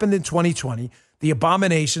what happened in 2020, the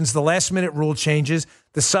abominations, the last-minute rule changes,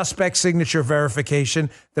 the suspect signature verification,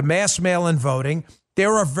 the mass mail-in voting,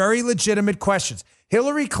 there are very legitimate questions.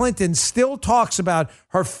 Hillary Clinton still talks about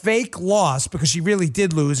her fake loss because she really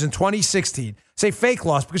did lose in 2016. Say fake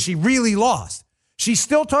loss because she really lost. She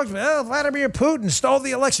still talks about, Vladimir Putin stole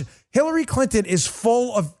the election. Hillary Clinton is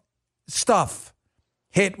full of stuff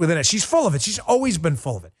hit within it. She's full of it. She's always been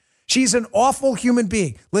full of it. She's an awful human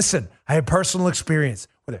being. Listen, I had personal experience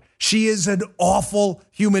with her. She is an awful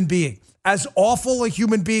human being. As awful a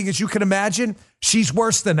human being as you can imagine, she's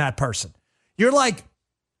worse than that person. You're like,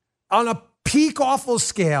 on a peak awful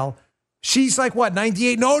scale, she's like, what,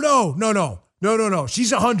 98? No.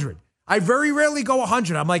 She's 100. I very rarely go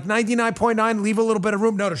 100. I'm like 99.9, leave a little bit of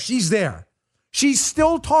room. No, she's there. She's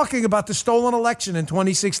still talking about the stolen election in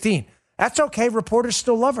 2016. That's okay. Reporters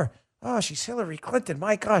still love her. Oh, she's Hillary Clinton.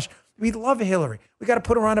 My gosh, we love Hillary. We got to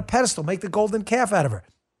put her on a pedestal, make the golden calf out of her.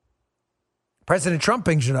 President Trump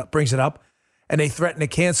brings it up, and they threaten to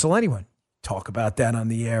cancel anyone. Talk about that on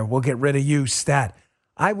the air. We'll get rid of you, stat.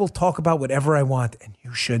 I will talk about whatever I want, and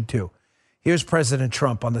you should too. Here's President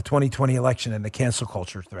Trump on the 2020 election and the cancel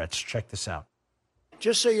culture threats. Check this out.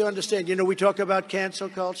 Just so you understand, we talk about cancel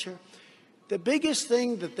culture. The biggest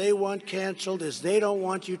thing that they want canceled is they don't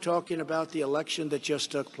want you talking about the election that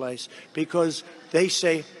just took place because they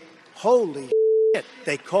say, holy shit,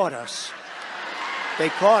 they caught us. They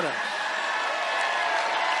caught us.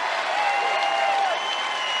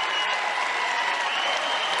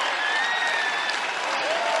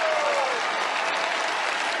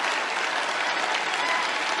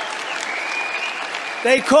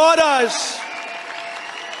 They caught us.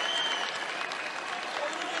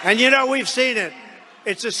 And we've seen it.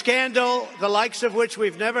 It's a scandal, the likes of which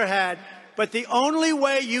we've never had. But the only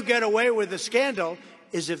way you get away with a scandal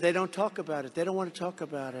is if they don't talk about it. They don't want to talk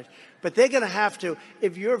about it. But they're going to have to.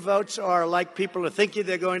 If your votes are like people are thinking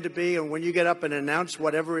they're going to be, and when you get up and announce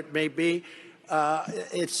whatever it may be,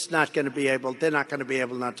 it's not going to be able, they're not going to be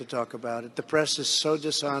able not to talk about it. The press is so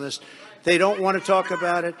dishonest. They don't want to talk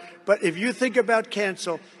about it. But if you think about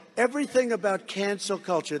cancel, everything about cancel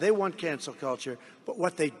culture, they want cancel culture. But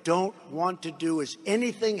what they don't want to do is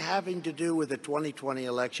anything having to do with the 2020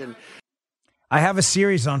 election. I have a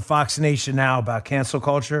series on Fox Nation now about cancel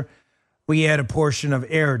culture. We had a portion of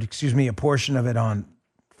it on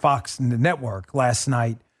Fox Network last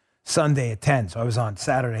night, Sunday at 10. So I was on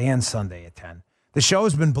Saturday and Sunday at 10. The show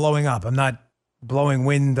has been blowing up. I'm not blowing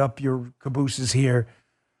wind up your cabooses here.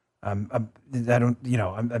 There's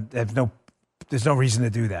no reason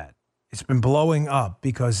to do that. It's been blowing up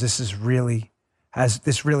because this really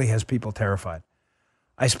has people terrified.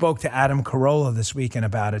 I spoke to Adam Carolla this weekend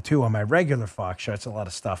about it too on my regular Fox show. It's a lot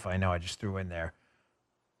of stuff I know I just threw in there.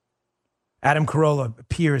 Adam Carolla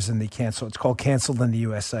appears in it's called Canceled in the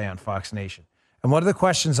USA on Fox Nation. And one of the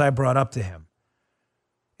questions I brought up to him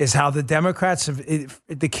is how the Democrats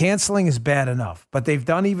the canceling is bad enough, but they've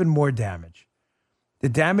done even more damage. The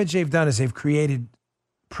damage they've done is they've created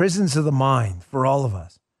prisons of the mind for all of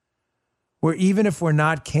us, where even if we're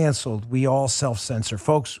not canceled, we all self-censor.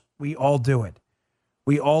 Folks, we all do it.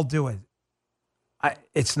 We all do it.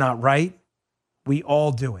 It's not right. We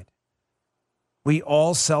all do it. We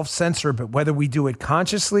all self-censor, but whether we do it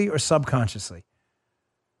consciously or subconsciously,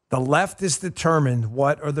 the left is determined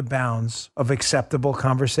what are the bounds of acceptable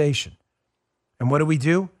conversation. And what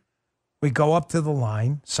do? We go up to the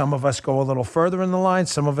line. Some of us go a little further in the line,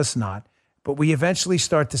 some of us not. But we eventually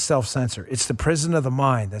start to self-censor. It's the prison of the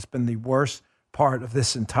mind that's been the worst part of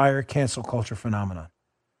this entire cancel culture phenomenon.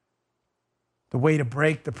 The way to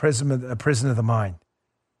break the prison of the mind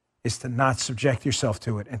is to not subject yourself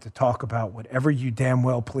to it and to talk about whatever you damn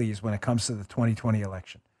well please when it comes to the 2020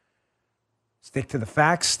 election. Stick to the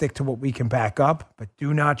facts, stick to what we can back up, but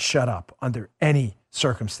do not shut up under any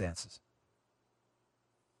circumstances.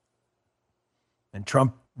 And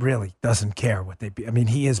Trump really doesn't care what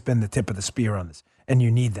he has been the tip of the spear on this, and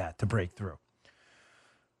you need that to break through.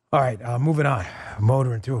 All right, moving on.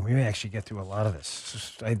 Motoring through it. We may actually get through a lot of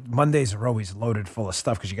this. Mondays are always loaded full of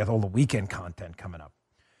stuff because you got all the weekend content coming up.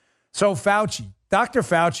 So Dr.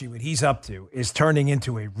 Fauci, what he's up to is turning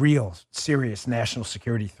into a real serious national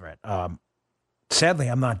security threat. Sadly,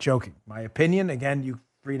 I'm not joking. My opinion, again, you're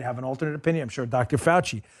free to have an alternate opinion. I'm sure Dr.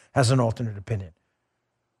 Fauci has an alternate opinion.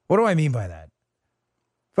 What do I mean by that?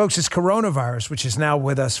 Folks, it's coronavirus, which is now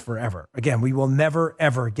with us forever. Again, we will never,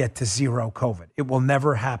 ever get to zero COVID. It will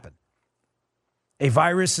never happen. A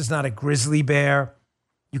virus is not a grizzly bear.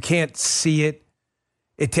 You can't see it.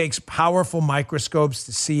 It takes powerful microscopes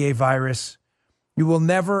to see a virus. You will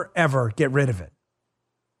never, ever get rid of it.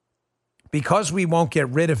 Because we won't get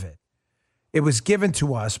rid of it, it was given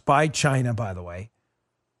to us by China, by the way,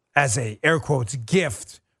 as a, air quotes,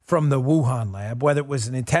 gift from the Wuhan lab, whether it was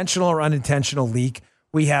an intentional or unintentional leak.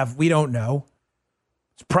 We don't know.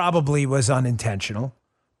 It probably was unintentional,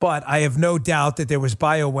 but I have no doubt that there was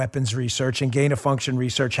bioweapons research and gain-of-function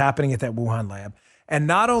research happening at that Wuhan lab. And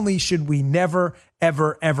not only should we never,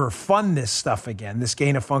 ever, ever fund this stuff again, this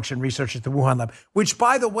gain-of-function research at the Wuhan lab, which,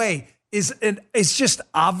 by the way, it's just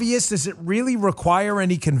obvious. Does it really require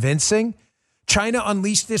any convincing? China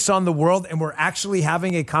unleashed this on the world, and we're actually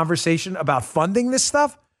having a conversation about funding this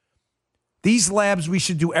stuff? These labs, we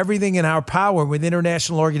should do everything in our power with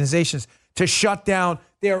international organizations to shut down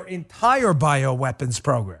their entire bioweapons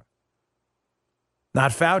program.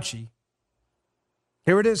 Not Fauci.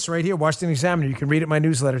 Here it is right here, Washington Examiner. You can read it in my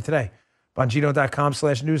newsletter today,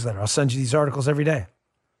 Bongino.com/newsletter. I'll send you these articles every day.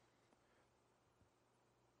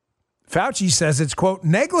 Fauci says it's, quote,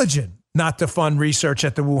 negligent not to fund research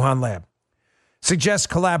at the Wuhan lab. Suggests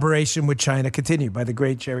collaboration with China continued by the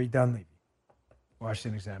great Jerry Dunleavy.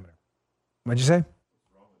 Washington Examiner. What'd you say?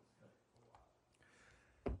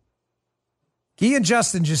 Guy and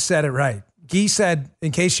Justin just said it right. Guy said,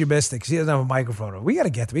 in case you missed it, because he doesn't have a microphone, we got to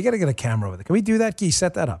get a camera over there. Can we do that? Guy,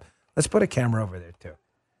 set that up. Let's put a camera over there, too.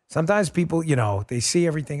 Sometimes people, they see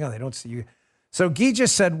everything else. They don't see you. So Guy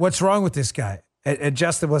just said, what's wrong with this guy? And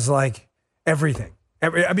Justin was like, everything.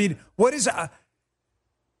 What is...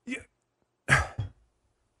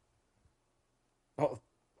 Oh.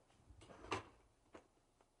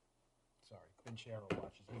 Sorry, Quinn Cheryl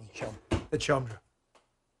watches the Chumdra.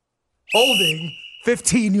 Holding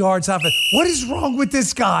 15 yards off it. What is wrong with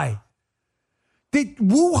this guy? The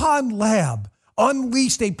Wuhan lab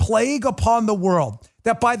unleashed a plague upon the world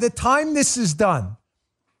that by the time this is done,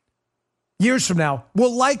 years from now,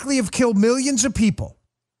 will likely have killed millions of people.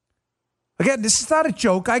 Again, this is not a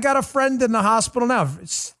joke. I got a friend in the hospital now.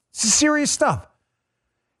 It's serious stuff.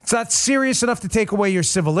 It's not serious enough to take away your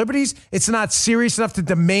civil liberties. It's not serious enough to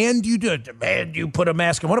demand you put a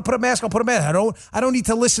mask on. I want to put a mask on, put a mask on. I don't need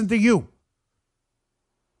to listen to you.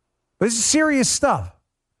 But this is serious stuff.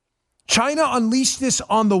 China unleashed this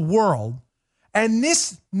on the world, and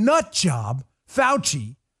this nut job,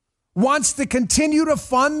 Fauci, wants to continue to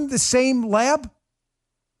fund the same lab?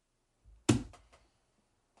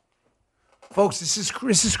 Folks, this is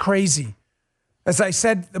crazy. As I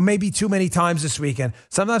said maybe too many times this weekend,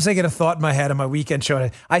 sometimes I get a thought in my head on my weekend show.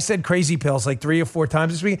 I said crazy pills like 3 or 4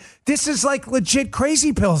 times this week. This is like legit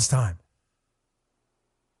crazy pills time.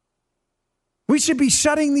 We should be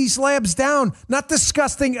shutting these labs down. Not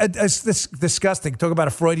disgusting, disgusting. Talk about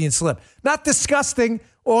a Freudian slip. Not disgusting,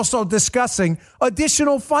 also discussing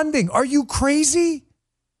additional funding. Are you crazy?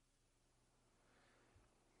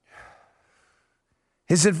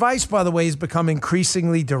 His advice, by the way, has become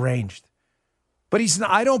increasingly deranged. But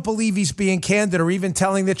I don't believe he's being candid or even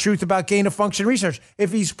telling the truth about gain-of-function research.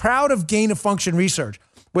 If he's proud of gain-of-function research,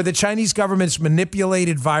 where the Chinese government's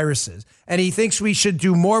manipulated viruses, and he thinks we should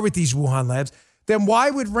do more with these Wuhan labs, then why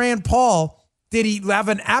would Rand Paul, did he have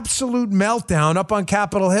an absolute meltdown up on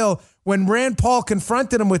Capitol Hill when Rand Paul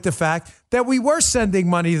confronted him with the fact that we were sending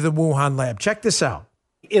money to the Wuhan lab? Check this out.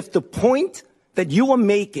 If the point that you are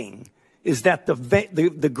making is that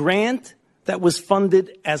the grant that was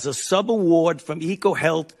funded as a sub-award from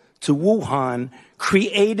EcoHealth to Wuhan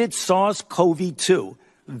created SARS-CoV-2,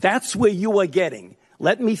 that's where you are getting.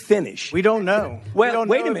 Let me finish. We don't know. Well,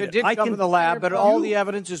 wait a minute. It did come from the lab, but all the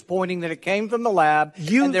evidence is pointing that it came from the lab,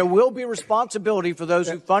 and there will be responsibility for those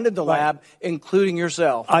who funded the lab, including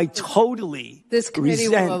yourself. I totally This committee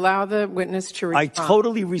will allow the witness to respond. I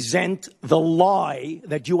totally resent the lie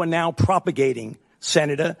that you are now propagating,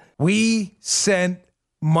 Senator. We sent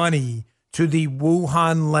money to the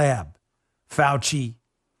Wuhan lab, Fauci.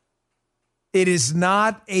 It is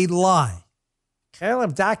not a lie. Tell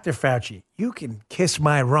him, Dr. Fauci, you can kiss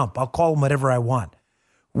my rump. I'll call him whatever I want.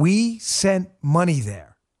 We sent money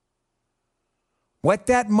there. What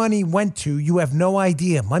that money went to, you have no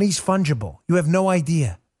idea. Money's fungible. You have no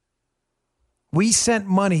idea. We sent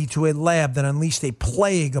money to a lab that unleashed a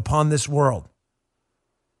plague upon this world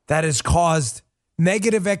that has caused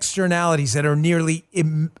negative externalities that are nearly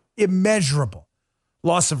immeasurable.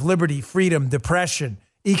 Loss of liberty, freedom, depression,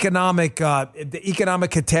 the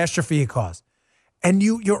economic catastrophe it caused. And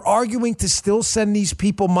you're arguing to still send these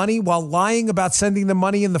people money while lying about sending them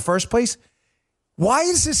money in the first place? Why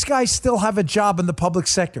does this guy still have a job in the public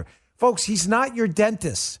sector? Folks, he's not your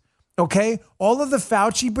dentist, okay? All of the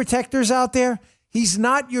Fauci protectors out there, he's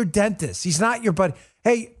not your dentist. He's not your buddy.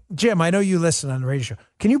 Hey, Jim, I know you listen on the radio show.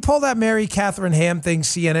 Can you pull that Mary Catherine Ham thing,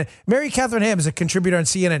 CNN? Mary Catherine Ham is a contributor on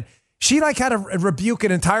CNN. She had to rebuke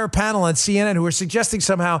an entire panel on CNN who were suggesting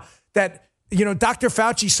somehow that, Dr.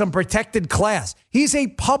 Fauci's some protected class. He's a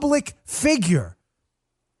public figure.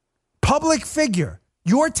 Public figure.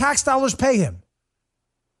 Your tax dollars pay him.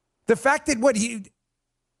 The fact that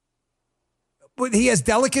he has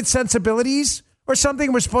delicate sensibilities or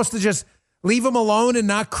something, we're supposed to just leave him alone and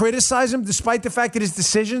not criticize him despite the fact that his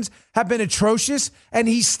decisions have been atrocious and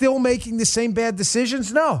he's still making the same bad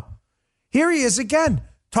decisions? No. Here he is again,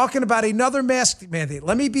 talking about another mask mandate.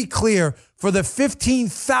 Let me be clear for the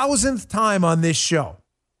 15,000th time on this show.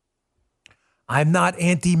 I'm not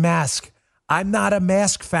anti-mask. I'm not a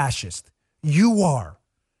mask fascist. You are.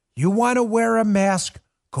 You want to wear a mask?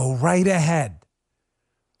 Go right ahead.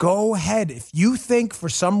 Go ahead. If you think for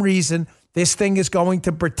some reason this thing is going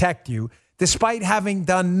to protect you, despite having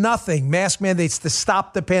done nothing, mask mandates to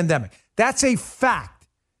stop the pandemic, that's a fact.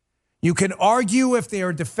 You can argue if they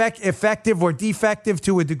are effective or defective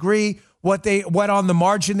to a degree, what on the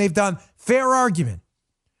margin they've done. Fair argument.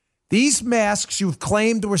 These masks you've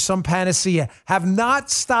claimed were some panacea have not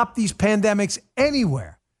stopped these pandemics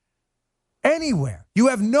anywhere. Anywhere. You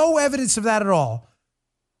have no evidence of that at all.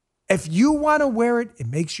 If you want to wear it, it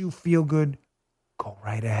makes you feel good, go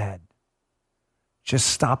right ahead. Just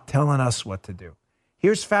stop telling us what to do.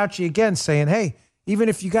 Here's Fauci again saying, hey, even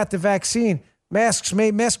if you got the vaccine, mask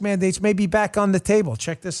mandates may be back on the table.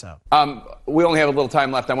 Check this out. We only have a little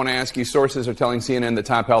time left. I want to ask you, sources are telling CNN that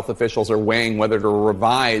top health officials are weighing whether to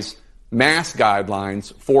revise mask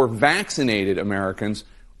guidelines for vaccinated Americans.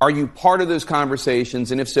 Are you part of those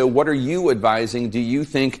conversations? And if so, what are you advising? Do you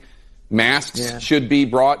think masks should be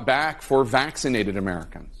brought back for vaccinated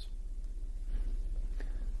Americans?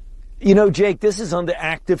 You know, Jake, this is under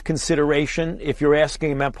active consideration. If you're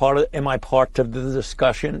asking, am I part of the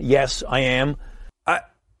discussion? Yes, I am.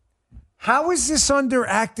 How is this under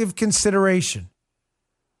active consideration?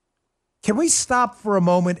 Can we stop for a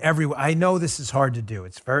moment everywhere? I know this is hard to do.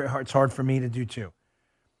 It's very hard. It's hard for me to do too.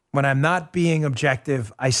 When I'm not being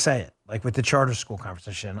objective, I say it. Like with the charter school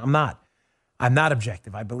conversation, I'm not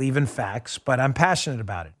objective. I believe in facts, but I'm passionate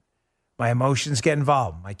about it. My emotions get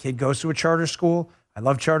involved. My kid goes to a charter school. I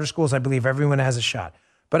love charter schools. I believe everyone has a shot.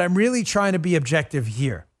 But I'm really trying to be objective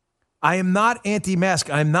here. I am not anti-mask.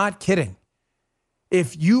 I'm not kidding.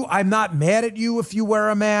 I'm not mad at you if you wear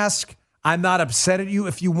a mask. I'm not upset at you.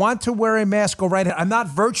 If you want to wear a mask, go right ahead. I'm not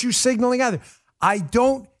virtue signaling either. I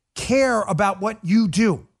don't care about what you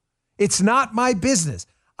do. It's not my business.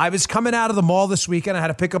 I was coming out of the mall this weekend. I had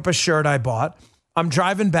to pick up a shirt I bought. I'm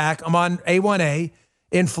driving back. I'm on A1A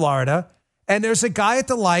in Florida. And there's a guy at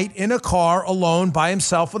the light in a car alone by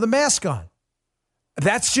himself with a mask on.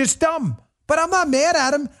 That's just dumb. But I'm not mad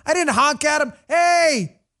at him. I didn't honk at him.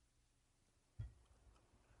 Hey!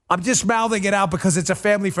 I'm just mouthing it out because it's a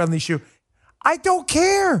family-friendly shoe. I don't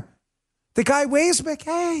care. The guy waves me,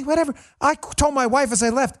 hey, whatever. I told my wife as I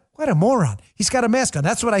left, what a moron. He's got a mask on.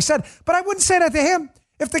 That's what I said. But I wouldn't say that to him.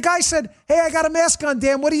 If the guy said, hey, I got a mask on,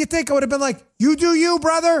 Dan, what do you think? I would have been like, you do you,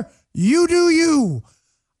 brother. You do you.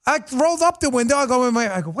 I rolled up the window. I go,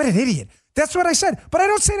 what an idiot. That's what I said. But I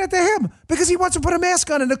don't say that to him because he wants to put a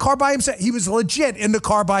mask on in the car by himself. He was legit in the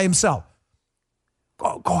car by himself.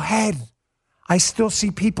 Go ahead. I still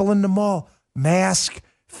see people in the mall. Mask,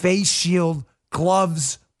 face shield,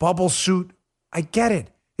 gloves, bubble suit. I get it.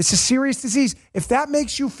 It's a serious disease. If that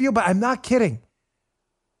makes you feel bad, I'm not kidding.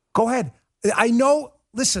 Go ahead. I know,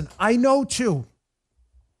 listen, I know too.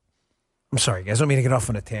 I'm sorry, guys. I don't mean to get off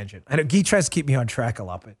on a tangent. I know Guy tries to keep me on track a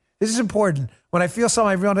lot, but this is important. When I feel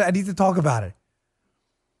something, I need to talk about it.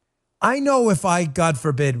 I know if I, God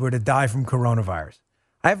forbid, were to die from coronavirus.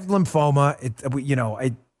 I have lymphoma.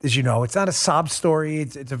 As you know, it's not a sob story.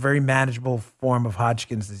 It's a very manageable form of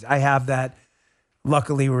Hodgkin's disease. I have that.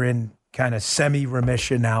 Luckily, we're in kind of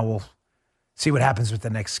semi-remission now. We'll see what happens with the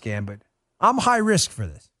next scan, but I'm high risk for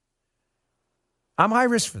this.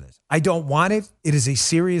 I don't want it. It is a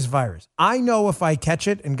serious virus. I know if I catch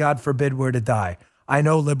it and God forbid were to die, I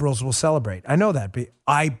know liberals will celebrate. I know that.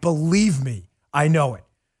 Believe me, I know it.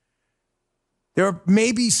 There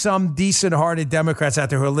may be some decent-hearted Democrats out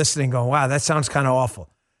there who are listening going, wow, that sounds kind of awful.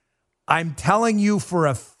 I'm telling you for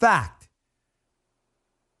a fact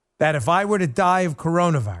that if I were to die of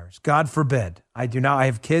coronavirus, God forbid, I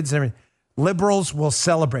have kids and everything, liberals will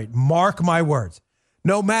celebrate. Mark my words.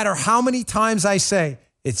 No matter how many times I say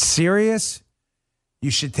it's serious, you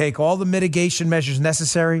should take all the mitigation measures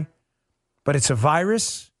necessary, but it's a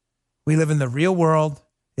virus. We live in the real world.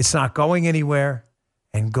 It's not going anywhere.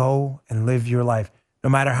 And go and live your life. No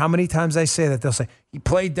matter how many times I say that, they'll say, he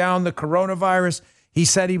played down the coronavirus. He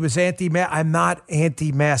said he was anti-mask. I'm not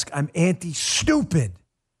anti-mask. I'm anti-stupid.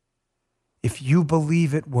 If you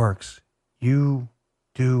believe it works, you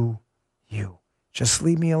do you. Just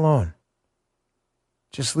leave me alone.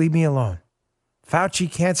 Just leave me alone.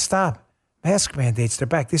 Fauci can't stop. Mask mandates, they're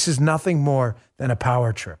back. This is nothing more than a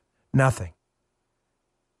power trip. Nothing.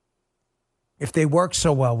 If they work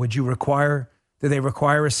so well, do they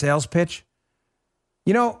require a sales pitch?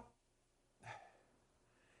 You know,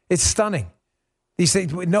 it's stunning. These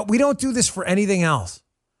things, no, we don't do this for anything else.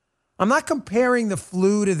 I'm not comparing the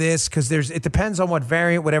flu to this because it depends on what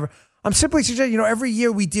variant, whatever. I'm simply suggesting, every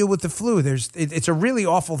year we deal with the flu. It's a really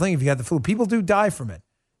awful thing if you got the flu. People do die from it.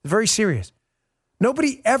 It's very serious.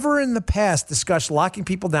 Nobody ever in the past discussed locking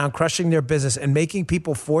people down, crushing their business, and making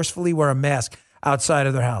people forcefully wear a mask outside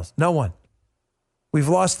of their house. No one. We've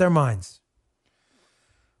lost their minds.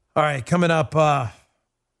 All right, coming up,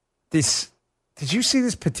 did you see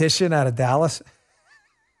this petition out of Dallas?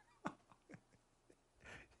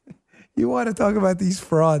 You want to talk about these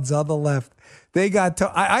frauds on the left. They got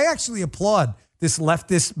I actually applaud this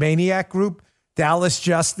leftist maniac group, Dallas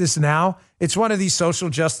Justice Now. It's one of these social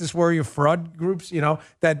justice warrior fraud groups,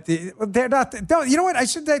 that they're not. You know what? I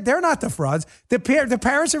should say they're not the frauds. The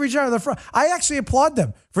parents that reach out are the fraud. I actually applaud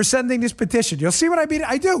them for sending this petition. You'll see what I mean?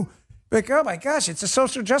 I do. Like, oh my gosh, it's a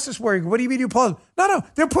social justice warrior. What do you mean you applaud them? No,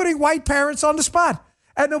 they're putting white parents on the spot.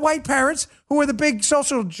 And the white parents, who are the big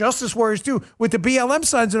social justice warriors too, with the BLM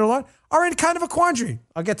signs in their lawn, are in kind of a quandary.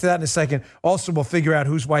 I'll get to that in a second. Also, we'll figure out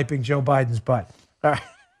who's wiping Joe Biden's butt. All right.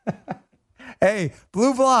 Hey,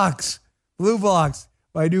 Blue Blocks,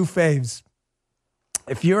 my new faves.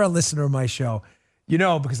 If you're a listener of my show,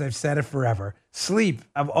 because I've said it forever, sleep.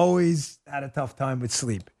 I've always had a tough time with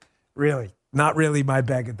sleep. Really. Not really my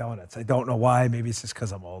bag of donuts. I don't know why. Maybe it's just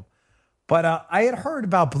because I'm old. But I had heard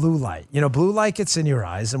about blue light. Blue light gets in your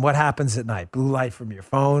eyes, and what happens at night? Blue light from your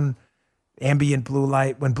phone, ambient blue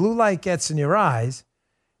light. When blue light gets in your eyes,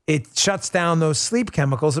 it shuts down those sleep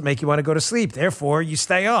chemicals that make you want to go to sleep. Therefore, you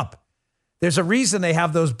stay up. There's a reason they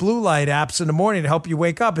have those blue light apps in the morning to help you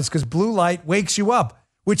wake up. It's because blue light wakes you up,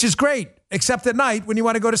 which is great, except at night when you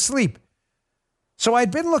want to go to sleep. So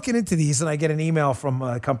I'd been looking into these, and I get an email from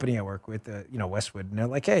a company I work with, Westwood, and they're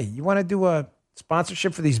like, hey, you want to do a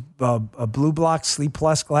sponsorship for these Blue Block Sleep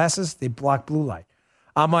Plus glasses? They block blue light.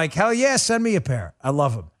 I'm like, hell yeah, send me a pair. I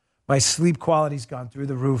love them. My sleep quality's gone through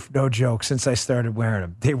the roof, no joke, since I started wearing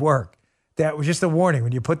them. They work. That was just a warning.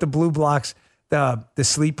 When you put the Blue Blocks, the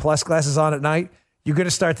Sleep Plus glasses on at night, you're going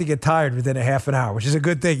to start to get tired within a half an hour, which is a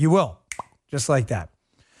good thing. You will, just like that.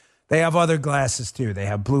 They have other glasses, too. They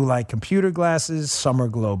have blue light computer glasses, summer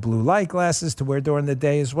glow blue light glasses to wear during the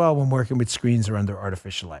day as well when working with screens or under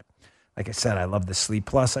artificial light. Like I said, I love the Sleep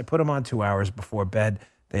Plus. I put them on 2 hours before bed.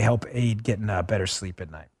 They help aid getting better sleep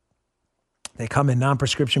at night. They come in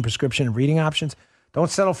non-prescription, prescription, and reading options. Don't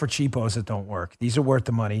settle for cheapos that don't work. These are worth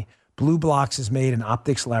the money. Blue Blocks is made in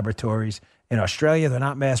Optics Laboratories in Australia. They're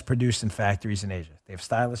not mass-produced in factories in Asia. They have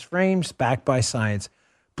stylish frames backed by science.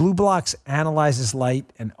 Blue Blocks analyzes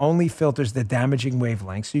light and only filters the damaging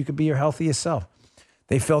wavelengths so you can be your healthiest self.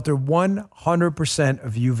 They filter 100%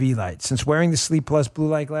 of UV light. Since wearing the Sleep Plus blue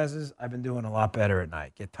light glasses, I've been doing a lot better at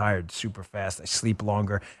night. Get tired super fast. I sleep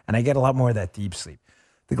longer, and I get a lot more of that deep sleep.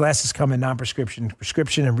 The glasses come in non-prescription,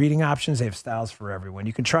 prescription, and reading options. They have styles for everyone.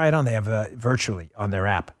 You can try it on. They have virtually on their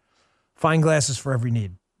app. Find glasses for every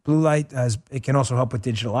need. Blue light, it can also help with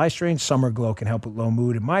digital eye strain. Summer glow can help with low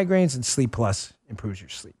mood and migraines, and Sleep Plus improves your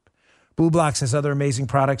sleep. Blue Blocks has other amazing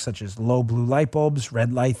products such as low blue light bulbs,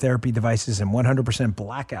 red light therapy devices, and 100%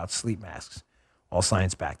 blackout sleep masks. All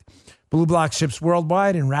science-backed. Blue Blocks ships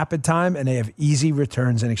worldwide in rapid time, and they have easy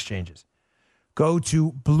returns and exchanges. Go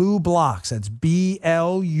to Blue Blocks. That's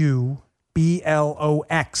BLUBLOX.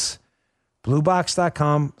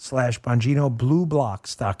 Bluebox.com/Bongino.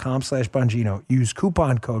 Blueblocks.com/Bongino. Use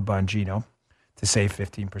coupon code Bongino to save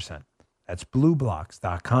 15%. That's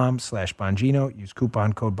blueblocks.com/Bongino. Use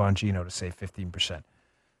coupon code Bongino to save 15%.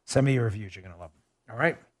 Send me your reviews. You're going to love them. All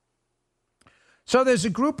right. So there's a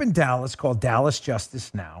group in Dallas called Dallas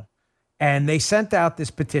Justice Now, and they sent out this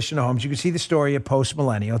petition to homes. You can see the story at Post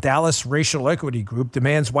Millennial. Dallas Racial Equity Group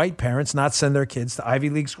demands white parents not send their kids to Ivy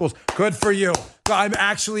League schools. Good for you. I'm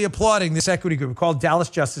actually applauding this equity group called Dallas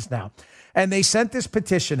Justice Now. And they sent this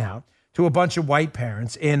petition out to a bunch of white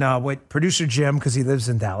parents in what producer Jim, because he lives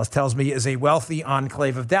in Dallas, tells me is a wealthy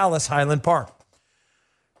enclave of Dallas, Highland Park.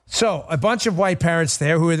 So a bunch of white parents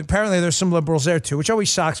there who apparently there's some liberals there too, which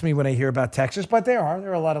always shocks me when I hear about Texas, but there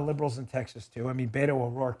are a lot of liberals in Texas too. I mean, Beto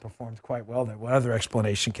O'Rourke performed quite well there. What other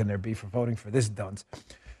explanation can there be for voting for this dunce?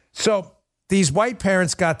 So these white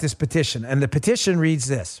parents got this petition, and the petition reads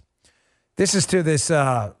this. This is to this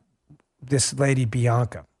lady,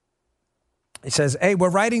 Bianca. It says, hey,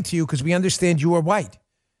 we're writing to you because we understand you are white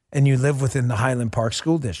and you live within the Highland Park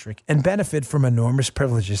School District and benefit from enormous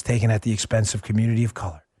privileges taken at the expense of communities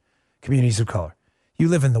of color. You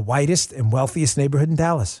live in the whitest and wealthiest neighborhood in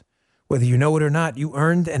Dallas. Whether you know it or not, you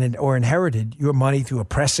earned or inherited your money through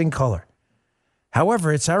oppressing color.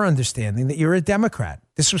 However, it's our understanding that you're a Democrat.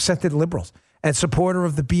 This was sent to the liberals and supporter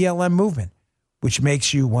of the BLM movement, which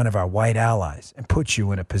makes you one of our white allies and puts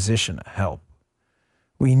you in a position to help.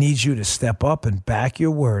 We need you to step up and back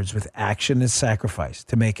your words with action and sacrifice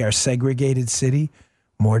to make our segregated city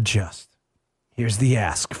more just. Here's the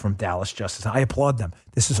ask from Dallas Justice. I applaud them.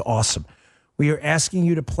 This is awesome. We are asking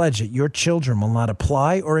you to pledge that your children will not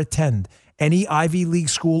apply or attend any Ivy League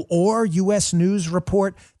school or U.S. News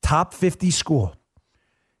Report top 50 school.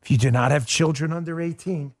 If you do not have children under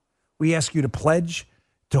 18, we ask you to pledge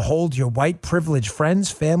to hold your white privileged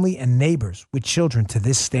friends, family, and neighbors with children to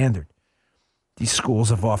this standard. These schools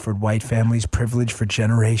have offered white families privilege for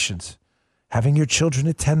generations. Having your children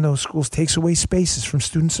attend those schools takes away spaces from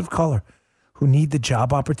students of color who need the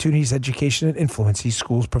job opportunities, education, and influence these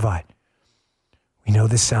schools provide. We know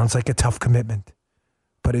this sounds like a tough commitment,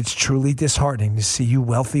 but it's truly disheartening to see you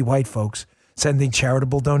wealthy white folks sending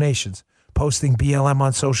charitable donations, posting BLM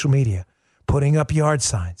on social media, putting up yard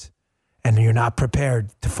signs, and you're not prepared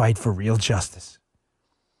to fight for real justice.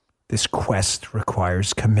 This quest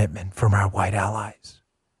requires commitment from our white allies.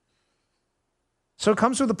 So it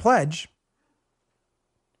comes with a pledge.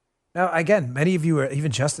 Now, again, many of you are,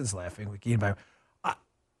 even Justin's laughing.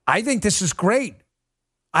 I think this is great.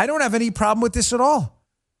 I don't have any problem with this at all.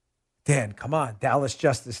 Dan, come on. Dallas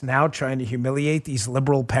Justice now trying to humiliate these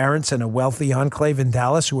liberal parents in a wealthy enclave in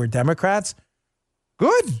Dallas who are Democrats.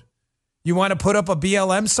 Good. You want to put up a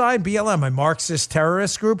BLM sign, BLM, a Marxist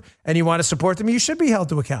terrorist group, and you want to support them, you should be held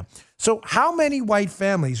to account. So how many white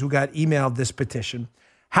families who got emailed this petition,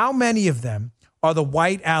 how many of them are the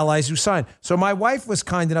white allies who signed? So my wife was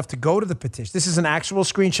kind enough to go to the petition. This is an actual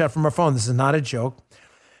screenshot from her phone. This is not a joke.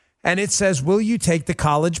 And it says, will you take the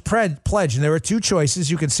college pledge? And there are two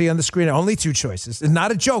choices you can see on the screen. Only two choices. It's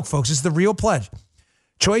not a joke, folks. It's the real pledge.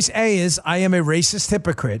 Choice A is, I am a racist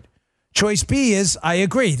hypocrite. Choice B is, I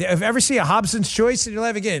agree. If you ever see a Hobson's choice, and you'll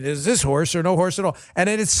have again, is this horse or no horse at all? And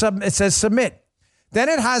then it says submit. Then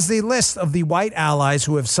it has the list of the white allies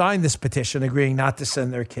who have signed this petition agreeing not to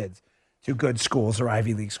send their kids to good schools or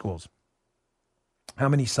Ivy League schools. How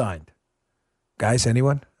many signed? Guys,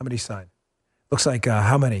 anyone? How many signed? Looks like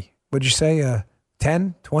how many? What'd you say?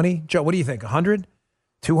 10, 20? Joe, what do you think? 100?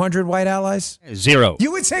 200 white allies? 0.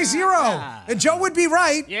 You would say 0. And Joe would be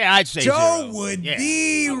right. Yeah, I'd say Joe 0. would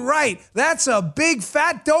be right. That's a big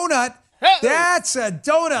fat donut. That's a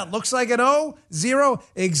donut. Looks like an O. 0.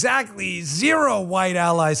 Exactly 0 white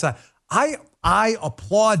allies. I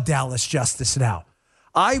applaud Dallas Justice Now.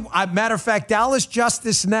 Matter of fact, Dallas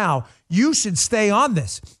Justice Now, you should stay on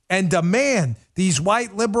this and demand these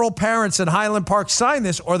white liberal parents in Highland Park sign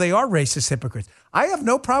this, or they are racist hypocrites. I have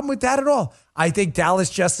no problem with that at all. I think Dallas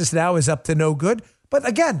Justice Now is up to no good. But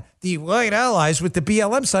again, the white allies with the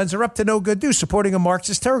BLM signs are up to no good too, supporting a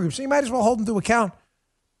Marxist terror group. So you might as well hold them to account.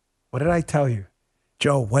 What did I tell you?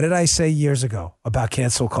 Joe, what did I say years ago about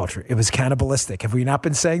cancel culture? It was cannibalistic. Have we not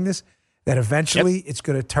been saying this? That eventually it's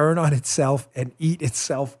going to turn on itself and eat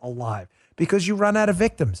itself alive because you run out of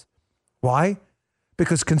victims. Why?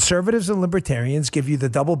 Because conservatives and libertarians give you the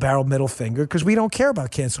double-barrel middle finger because we don't care about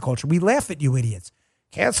cancel culture. We laugh at you idiots.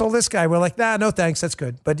 Cancel this guy. We're like, nah, no thanks. That's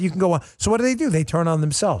good. But you can go on. So what do? They turn on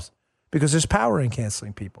themselves because there's power in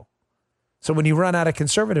canceling people. So when you run out of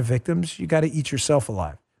conservative victims, you got to eat yourself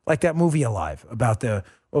alive. Like that movie Alive about the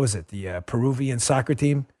Peruvian soccer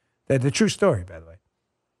team. The true story, by the way.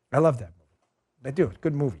 I love that movie. I do.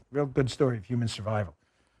 Good movie. Real good story of human survival,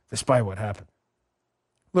 despite what happened.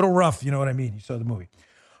 Little rough, you know what I mean? You saw the movie.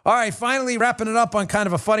 All right, finally wrapping it up on kind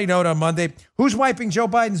of a funny note on Monday. Who's wiping Joe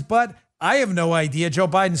Biden's butt? I have no idea. Joe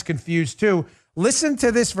Biden's confused too. Listen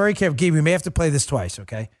to this very carefully. Gabe, we may have to play this twice,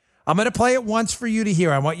 okay? I'm going to play it once for you to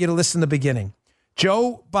hear. I want you to listen to the beginning.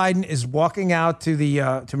 Joe Biden is walking out to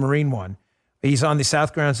the to Marine One. He's on the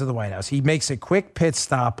south grounds of the White House. He makes a quick pit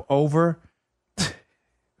stop over...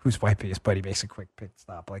 Who's wiping his butt? He makes a quick pit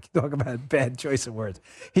stop. Like, talk about bad choice of words.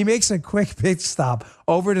 He makes a quick pit stop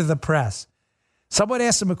over to the press. Someone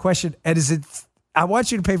asked him a question, and I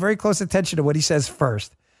want you to pay very close attention to what he says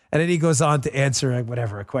first. And then he goes on to answer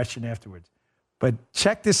a question afterwards. But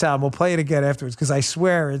check this out. We'll play it again afterwards because I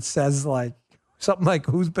swear it says like something like,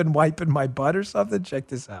 who's been wiping my butt or something? Check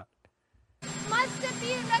this out. Must it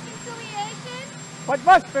be a reconciliation? What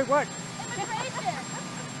must be what? Immigration.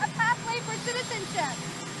 A pathway for citizenship.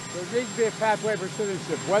 There needs to be a pathway for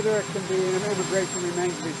citizenship. Whether it can be an immigration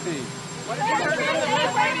remains to be seen. What did you say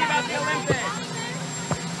about the Olympics?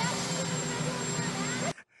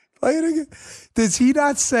 Play it again. Does he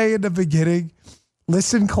not say in the beginning,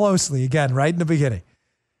 listen closely, again, right in the beginning.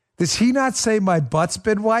 Does he not say my butt's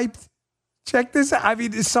been wiped? Check this out. I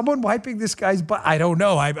mean, is someone wiping this guy's butt? I don't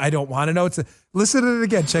know. I don't want to know. Listen to it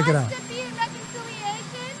again. Check it out. Must it be a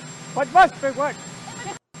reconciliation? What must be what?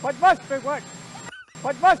 What must be what?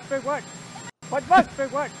 What must be what? What must be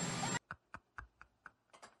what?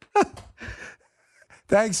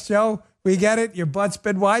 Thanks, Joe. We get it. Your butt's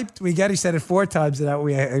been wiped. We get it. He said it 4 times. And that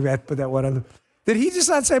we put that one on. Did he just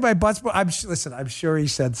not say my butt's? Listen, I'm sure he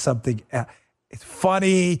said something. It's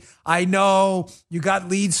funny. I know you got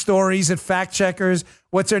lead stories at fact checkers.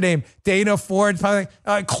 What's her name? Dana Ford,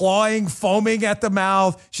 clawing, foaming at the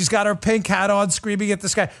mouth. She's got her pink hat on, screaming at the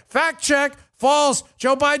sky. Fact check. False.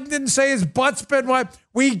 Joe Biden didn't say his butt's been wiped.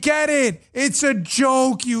 We get it. It's a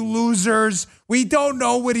joke, you losers. We don't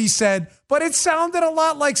know what he said, but it sounded a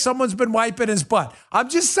lot like someone's been wiping his butt. I'm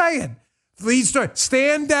just saying. Lead story.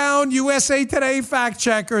 Stand down, USA Today fact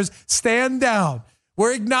checkers. Stand down.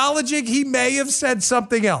 We're acknowledging he may have said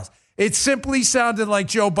something else. It simply sounded like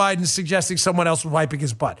Joe Biden suggesting someone else was wiping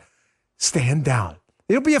his butt. Stand down.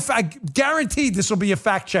 It'll be guaranteed this will be a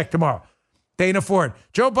fact check tomorrow. Dana Ford.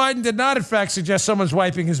 Joe Biden did not, in fact, suggest someone's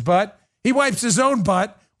wiping his butt. He wipes his own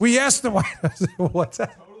butt. We asked the White House. What's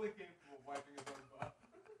that? Totally capable of wiping his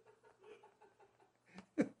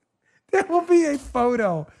own butt. There will be a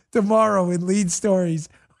photo tomorrow in lead stories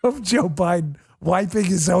of Joe Biden wiping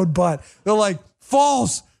his own butt. They're like,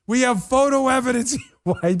 false. We have photo evidence. He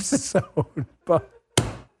wipes his own butt.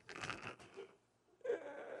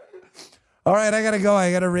 All right, I got to go.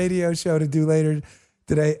 I got a radio show to do later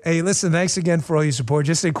today. Hey, listen, thanks again for all your support.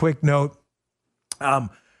 Just a quick note.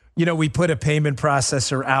 We put a payment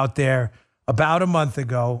processor out there about a month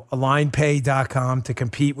ago, AlignPay.com, to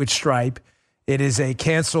compete with Stripe. It is a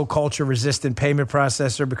cancel culture resistant payment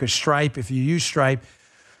processor because Stripe, if you use Stripe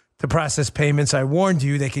to process payments, I warned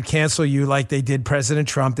you, they could cancel you like they did President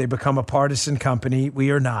Trump. They become a partisan company.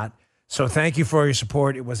 We are not. So thank you for your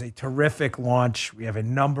support. It was a terrific launch. We have a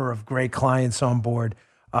number of great clients on board.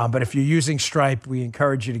 But if you're using Stripe, we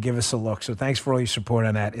encourage you to give us a look. So thanks for all your support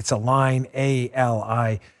on that. It's Align,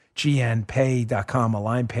 ALIGN, pay.com,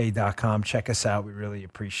 AlignPay.com. Check us out. We really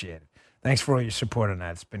appreciate it. Thanks for all your support on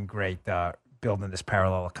that. It's been great building this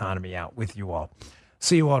parallel economy out with you all.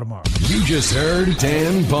 See you all tomorrow. You just heard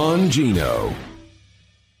Dan Bongino.